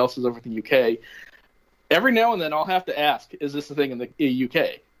everybody else is over in the UK. Every now and then I'll have to ask, is this a thing in the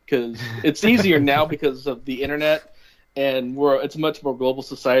UK? Because it's easier now because of the internet, and it's a much more global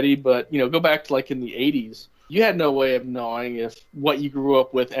society. But, go back to like in the 80s, you had no way of knowing if what you grew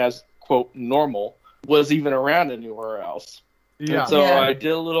up with as, quote, normal was even around anywhere else. Yeah. And so I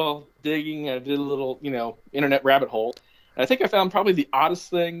did a little digging. I did a little, internet rabbit hole. And I think I found probably the oddest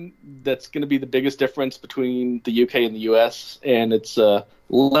thing that's going to be the biggest difference between the UK and the US, and it's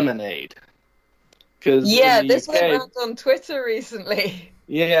lemonade. This went around on Twitter recently.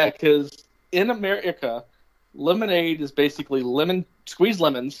 Yeah, because in America, lemonade is basically squeezed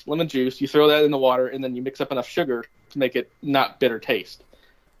lemons, lemon juice. You throw that in the water, and then you mix up enough sugar to make it not bitter taste.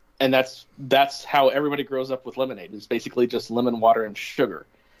 And that's how everybody grows up with lemonade. It's basically just lemon water and sugar.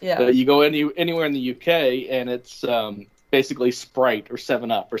 Yeah. But you go anywhere in the UK, and it's basically Sprite or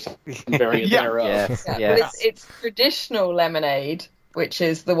 7-Up or some variant thereof. Yes. But it's traditional lemonade, which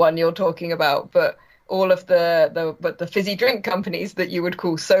is the one you're talking about. But all of the fizzy drink companies that you would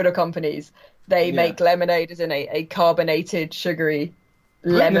call soda companies, they make lemonade as in a carbonated, sugary,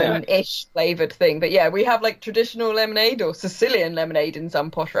 lemon-ish flavored thing. But yeah, we have like traditional lemonade or Sicilian lemonade in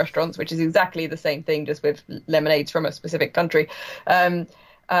some posh restaurants, which is exactly the same thing, just with lemonades from a specific country.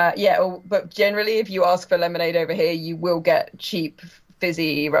 But generally, if you ask for lemonade over here, you will get cheap,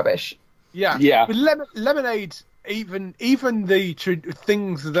 fizzy rubbish. Yeah. With lemonade, even the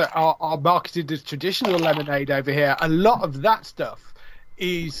things that are marketed as traditional lemonade over here, a lot of that stuff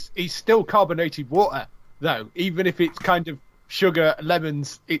is still carbonated water, though. Even if it's kind of sugar,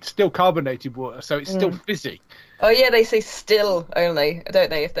 lemons, it's still carbonated water, so it's still fizzy. Oh yeah, they say still only, don't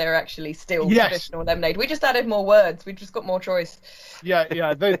they, if they're actually still traditional lemonade. We just added more words, we just got more choice.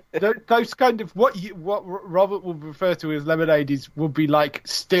 Yeah. Those kind of what Robert would refer to as lemonade would be like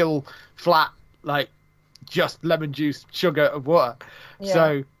still flat, like just lemon juice, sugar, and water. Yeah.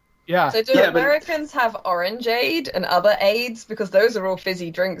 So So do Americans have Orangeade and other aids? Because those are all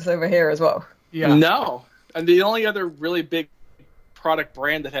fizzy drinks over here as well. Yeah. No. And the only other really big product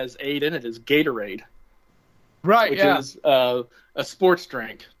brand that has aid in it is Gatorade. Right, which is a sports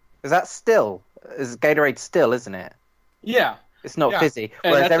drink. Is Gatorade still, isn't it? Yeah. It's not fizzy.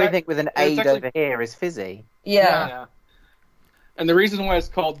 Whereas everything with an aid actually, over here is fizzy. Yeah. And the reason why it's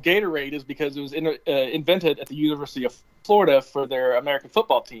called Gatorade is because it was invented at the University of Florida for their American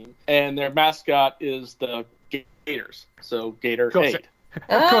football team, and their mascot is the Gators. So Gatorade.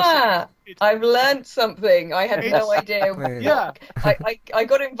 I've learned something. I had no idea. Yeah. I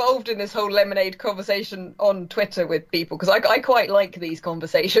got involved in this whole lemonade conversation on Twitter with people because I quite like these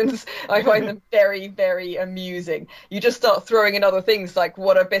conversations. I find them very, very amusing. You just start throwing in other things like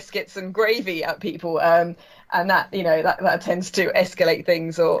what are biscuits and gravy at people, and that that tends to escalate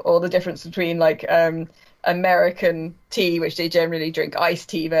things, or the difference between like American tea, which they generally drink iced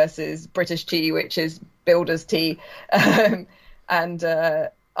tea, versus British tea, which is builder's tea. And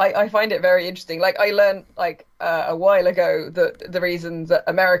I find it very interesting. Like I learned a while ago that the reason that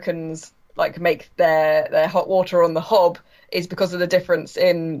Americans make their hot water on the hob is because of the difference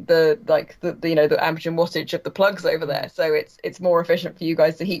in the amperage and wattage of the plugs over there. So it's more efficient for you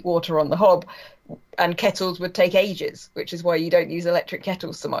guys to heat water on the hob, and kettles would take ages, which is why you don't use electric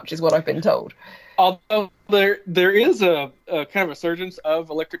kettles so much, is what I've been told. Although there is a kind of resurgence of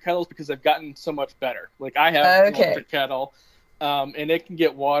electric kettles because they've gotten so much better. Like I have an electric kettle. And it can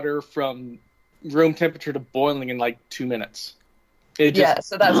get water from room temperature to boiling in like 2 minutes. So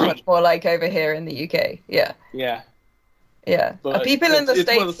that's much more like over here in the UK. Yeah. Are people in the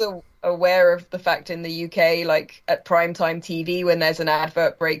States aware of the fact in the UK, like at primetime TV, when there's an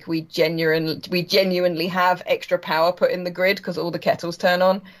advert break, we genuinely have extra power put in the grid because all the kettles turn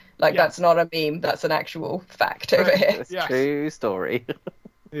on? That's not a meme. That's an actual fact over here. It's a true story.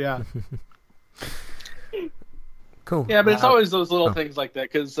 Yeah. Cool. Yeah, but it's always those little things like that,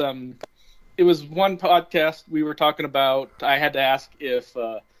 because it was one podcast we were talking about. I had to ask if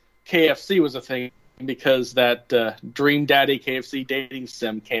KFC was a thing because that Dream Daddy KFC dating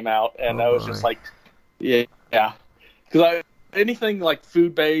sim came out, and I was just like, yeah, because anything like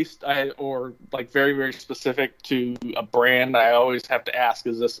food based, or like very very specific to a brand, I always have to ask,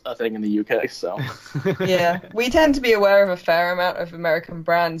 is this a thing in the UK? So yeah, we tend to be aware of a fair amount of American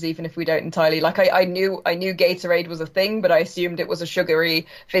brands, even if we don't entirely. Like I knew Gatorade was a thing, but I assumed it was a sugary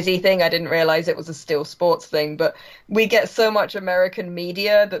fizzy thing. I didn't realize it was a still sports thing. But we get so much American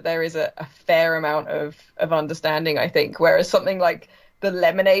media that there is a fair amount of understanding, I think. Whereas something like the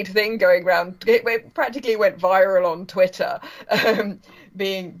lemonade thing going around, it practically went viral on Twitter,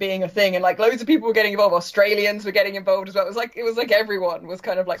 being a thing, and like loads of people were getting involved. Australians were getting involved as well. It was like everyone was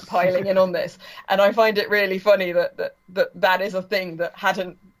kind of like piling in on this, and I find it really funny that is a thing that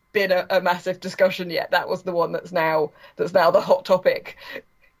hadn't been a massive discussion yet. That was the one that's now the hot topic.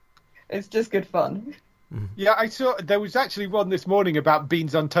 It's just good fun. Yeah, I saw there was actually one this morning about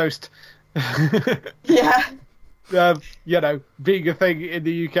beans on toast. Yeah. Being a thing in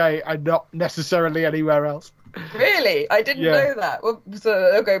the UK and not necessarily anywhere else. Really? I didn't know that. Well, so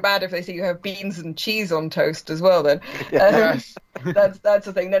they'll go bad if they see you have beans and cheese on toast as well then. Yes. That's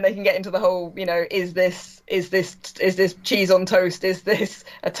the thing. Then they can get into the whole, is this cheese on toast? Is this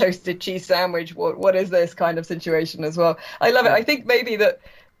a toasted cheese sandwich? What is this kind of situation as well? I love it. I think maybe that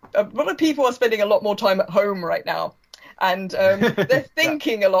a lot of people are spending a lot more time at home right now. And they're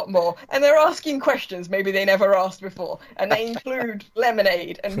thinking a lot more, and they're asking questions maybe they never asked before, and they include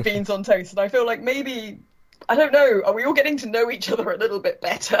lemonade and beans on toast. And I feel like maybe, I don't know, are we all getting to know each other a little bit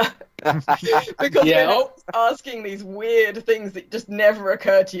better? Because we're not asking these weird things that just never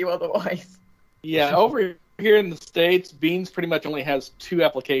occur to you otherwise. Yeah, over here in the States, beans pretty much only has two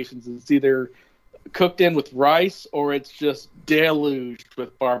applications. It's either cooked in with rice, or it's just deluged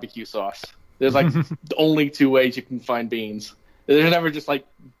with barbecue sauce. There's like only two ways you can find beans. There's never just like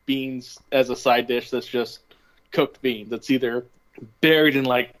beans as a side dish that's just cooked beans. It's either buried in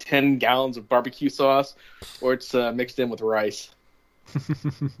like 10 gallons of barbecue sauce, or it's mixed in with rice.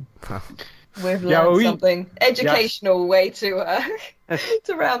 We've learned something. Educational way to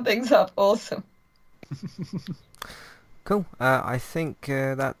round things up. Awesome. Cool. I think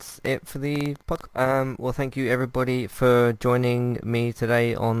that's it for the podcast. Well, thank you everybody for joining me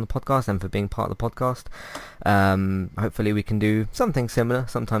today on the podcast and for being part of the podcast. Hopefully we can do something similar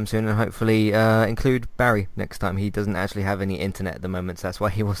sometime soon, and hopefully include Barry next time. He doesn't actually have any internet at the moment, so that's why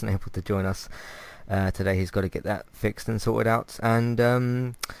he wasn't able to join us today. He's got to get that fixed and sorted out, and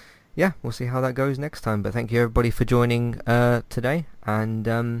we'll see how that goes next time. But thank you everybody for joining today, and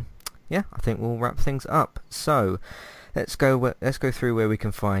I think we'll wrap things up. So Let's go through where we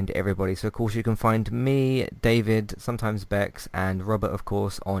can find everybody. So of course you can find me, David, sometimes Bex, and Robert, of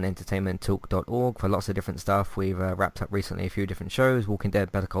course, on entertainmenttalk.org for lots of different stuff. We've wrapped up recently a few different shows. Walking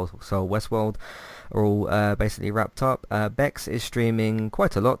Dead, Better Call Saul, Westworld are all basically wrapped up. Bex is streaming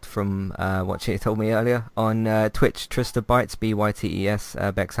quite a lot from what she told me earlier on Twitch, Trista Bytes,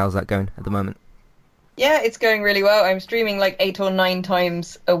 BYTES. Bex, how's that going at the moment? Yeah, it's going really well. I'm streaming like 8 or 9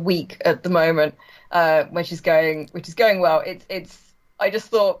 times a week at the moment, which is going well. I just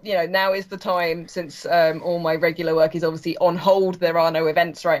thought, now is the time, since all my regular work is obviously on hold. There are no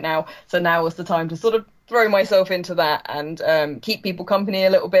events right now, so now is the time to sort of throw myself into that and keep people company a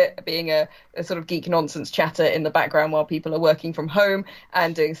little bit, being a sort of geek nonsense chatter in the background while people are working from home,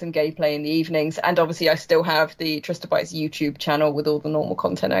 and doing some gameplay in the evenings. And obviously I still have the Trista Bytes YouTube channel with all the normal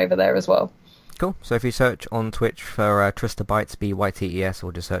content over there as well. Cool. So if you search on Twitch for Trista Bytes, BYTES,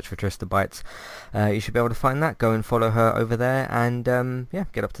 or just search for Trista Bytes, you should be able to find that. Go and follow her over there, and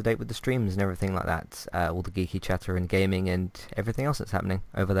get up to date with the streams and everything like that. All the geeky chatter and gaming and everything else that's happening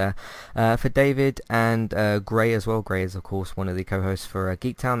over there. For David and Gray as well. Gray is of course one of the co-hosts for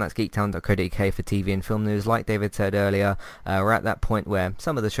Geektown. That's geektown.co.uk for TV and film news. Like David said earlier, we're at that point where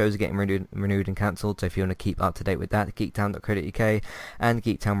some of the shows are getting renewed and cancelled. So if you want to keep up to date with that, geektown.co.uk, and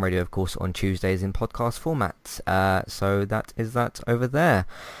Geektown Radio, of course, on Tuesdays in podcast format. So that is that over there.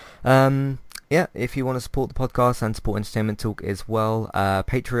 If you want to support the podcast and support Entertainment Talk as well,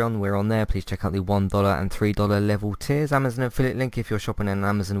 Patreon, we're on there. Please check out the $1 and $3 level tiers. Amazon affiliate link. If you're shopping on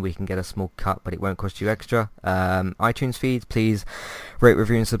Amazon, we can get a small cut, but it won't cost you extra. iTunes feeds, please rate,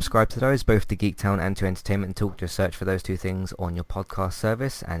 review, and subscribe to those, both to Geektown and to Entertainment Talk. Just search for those two things on your podcast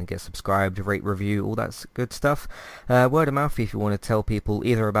service and get subscribed, rate, review, all that good stuff. Word of mouth, if you want to tell people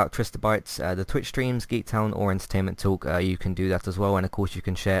either about Trista Bytes, the Twitch streams, Geektown, or Entertainment Talk, you can do that as well. And of course you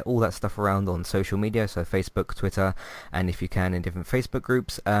can share all that stuff around on social media, so Facebook, Twitter, and if you can in different Facebook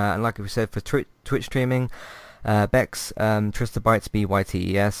groups. And like we said, for Twitch streaming, Bex, Trista Bytes,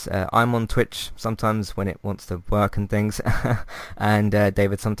 BYTES. I'm on Twitch sometimes when it wants to work and things, and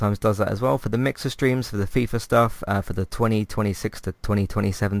David sometimes does that as well for the Mixer streams, for the FIFA stuff, for the 2026 to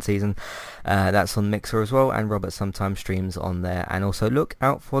 2027 season. That's on Mixer as well, and Robert sometimes streams on there. And also look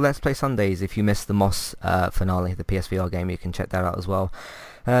out for Let's Play Sundays. If you missed the Moss finale, the PSVR game, you can check that out as well.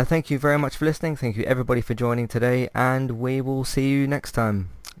 Thank you very much for listening. Thank you everybody for joining today, and we will see you next time.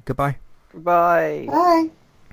 Goodbye. Bye. Bye.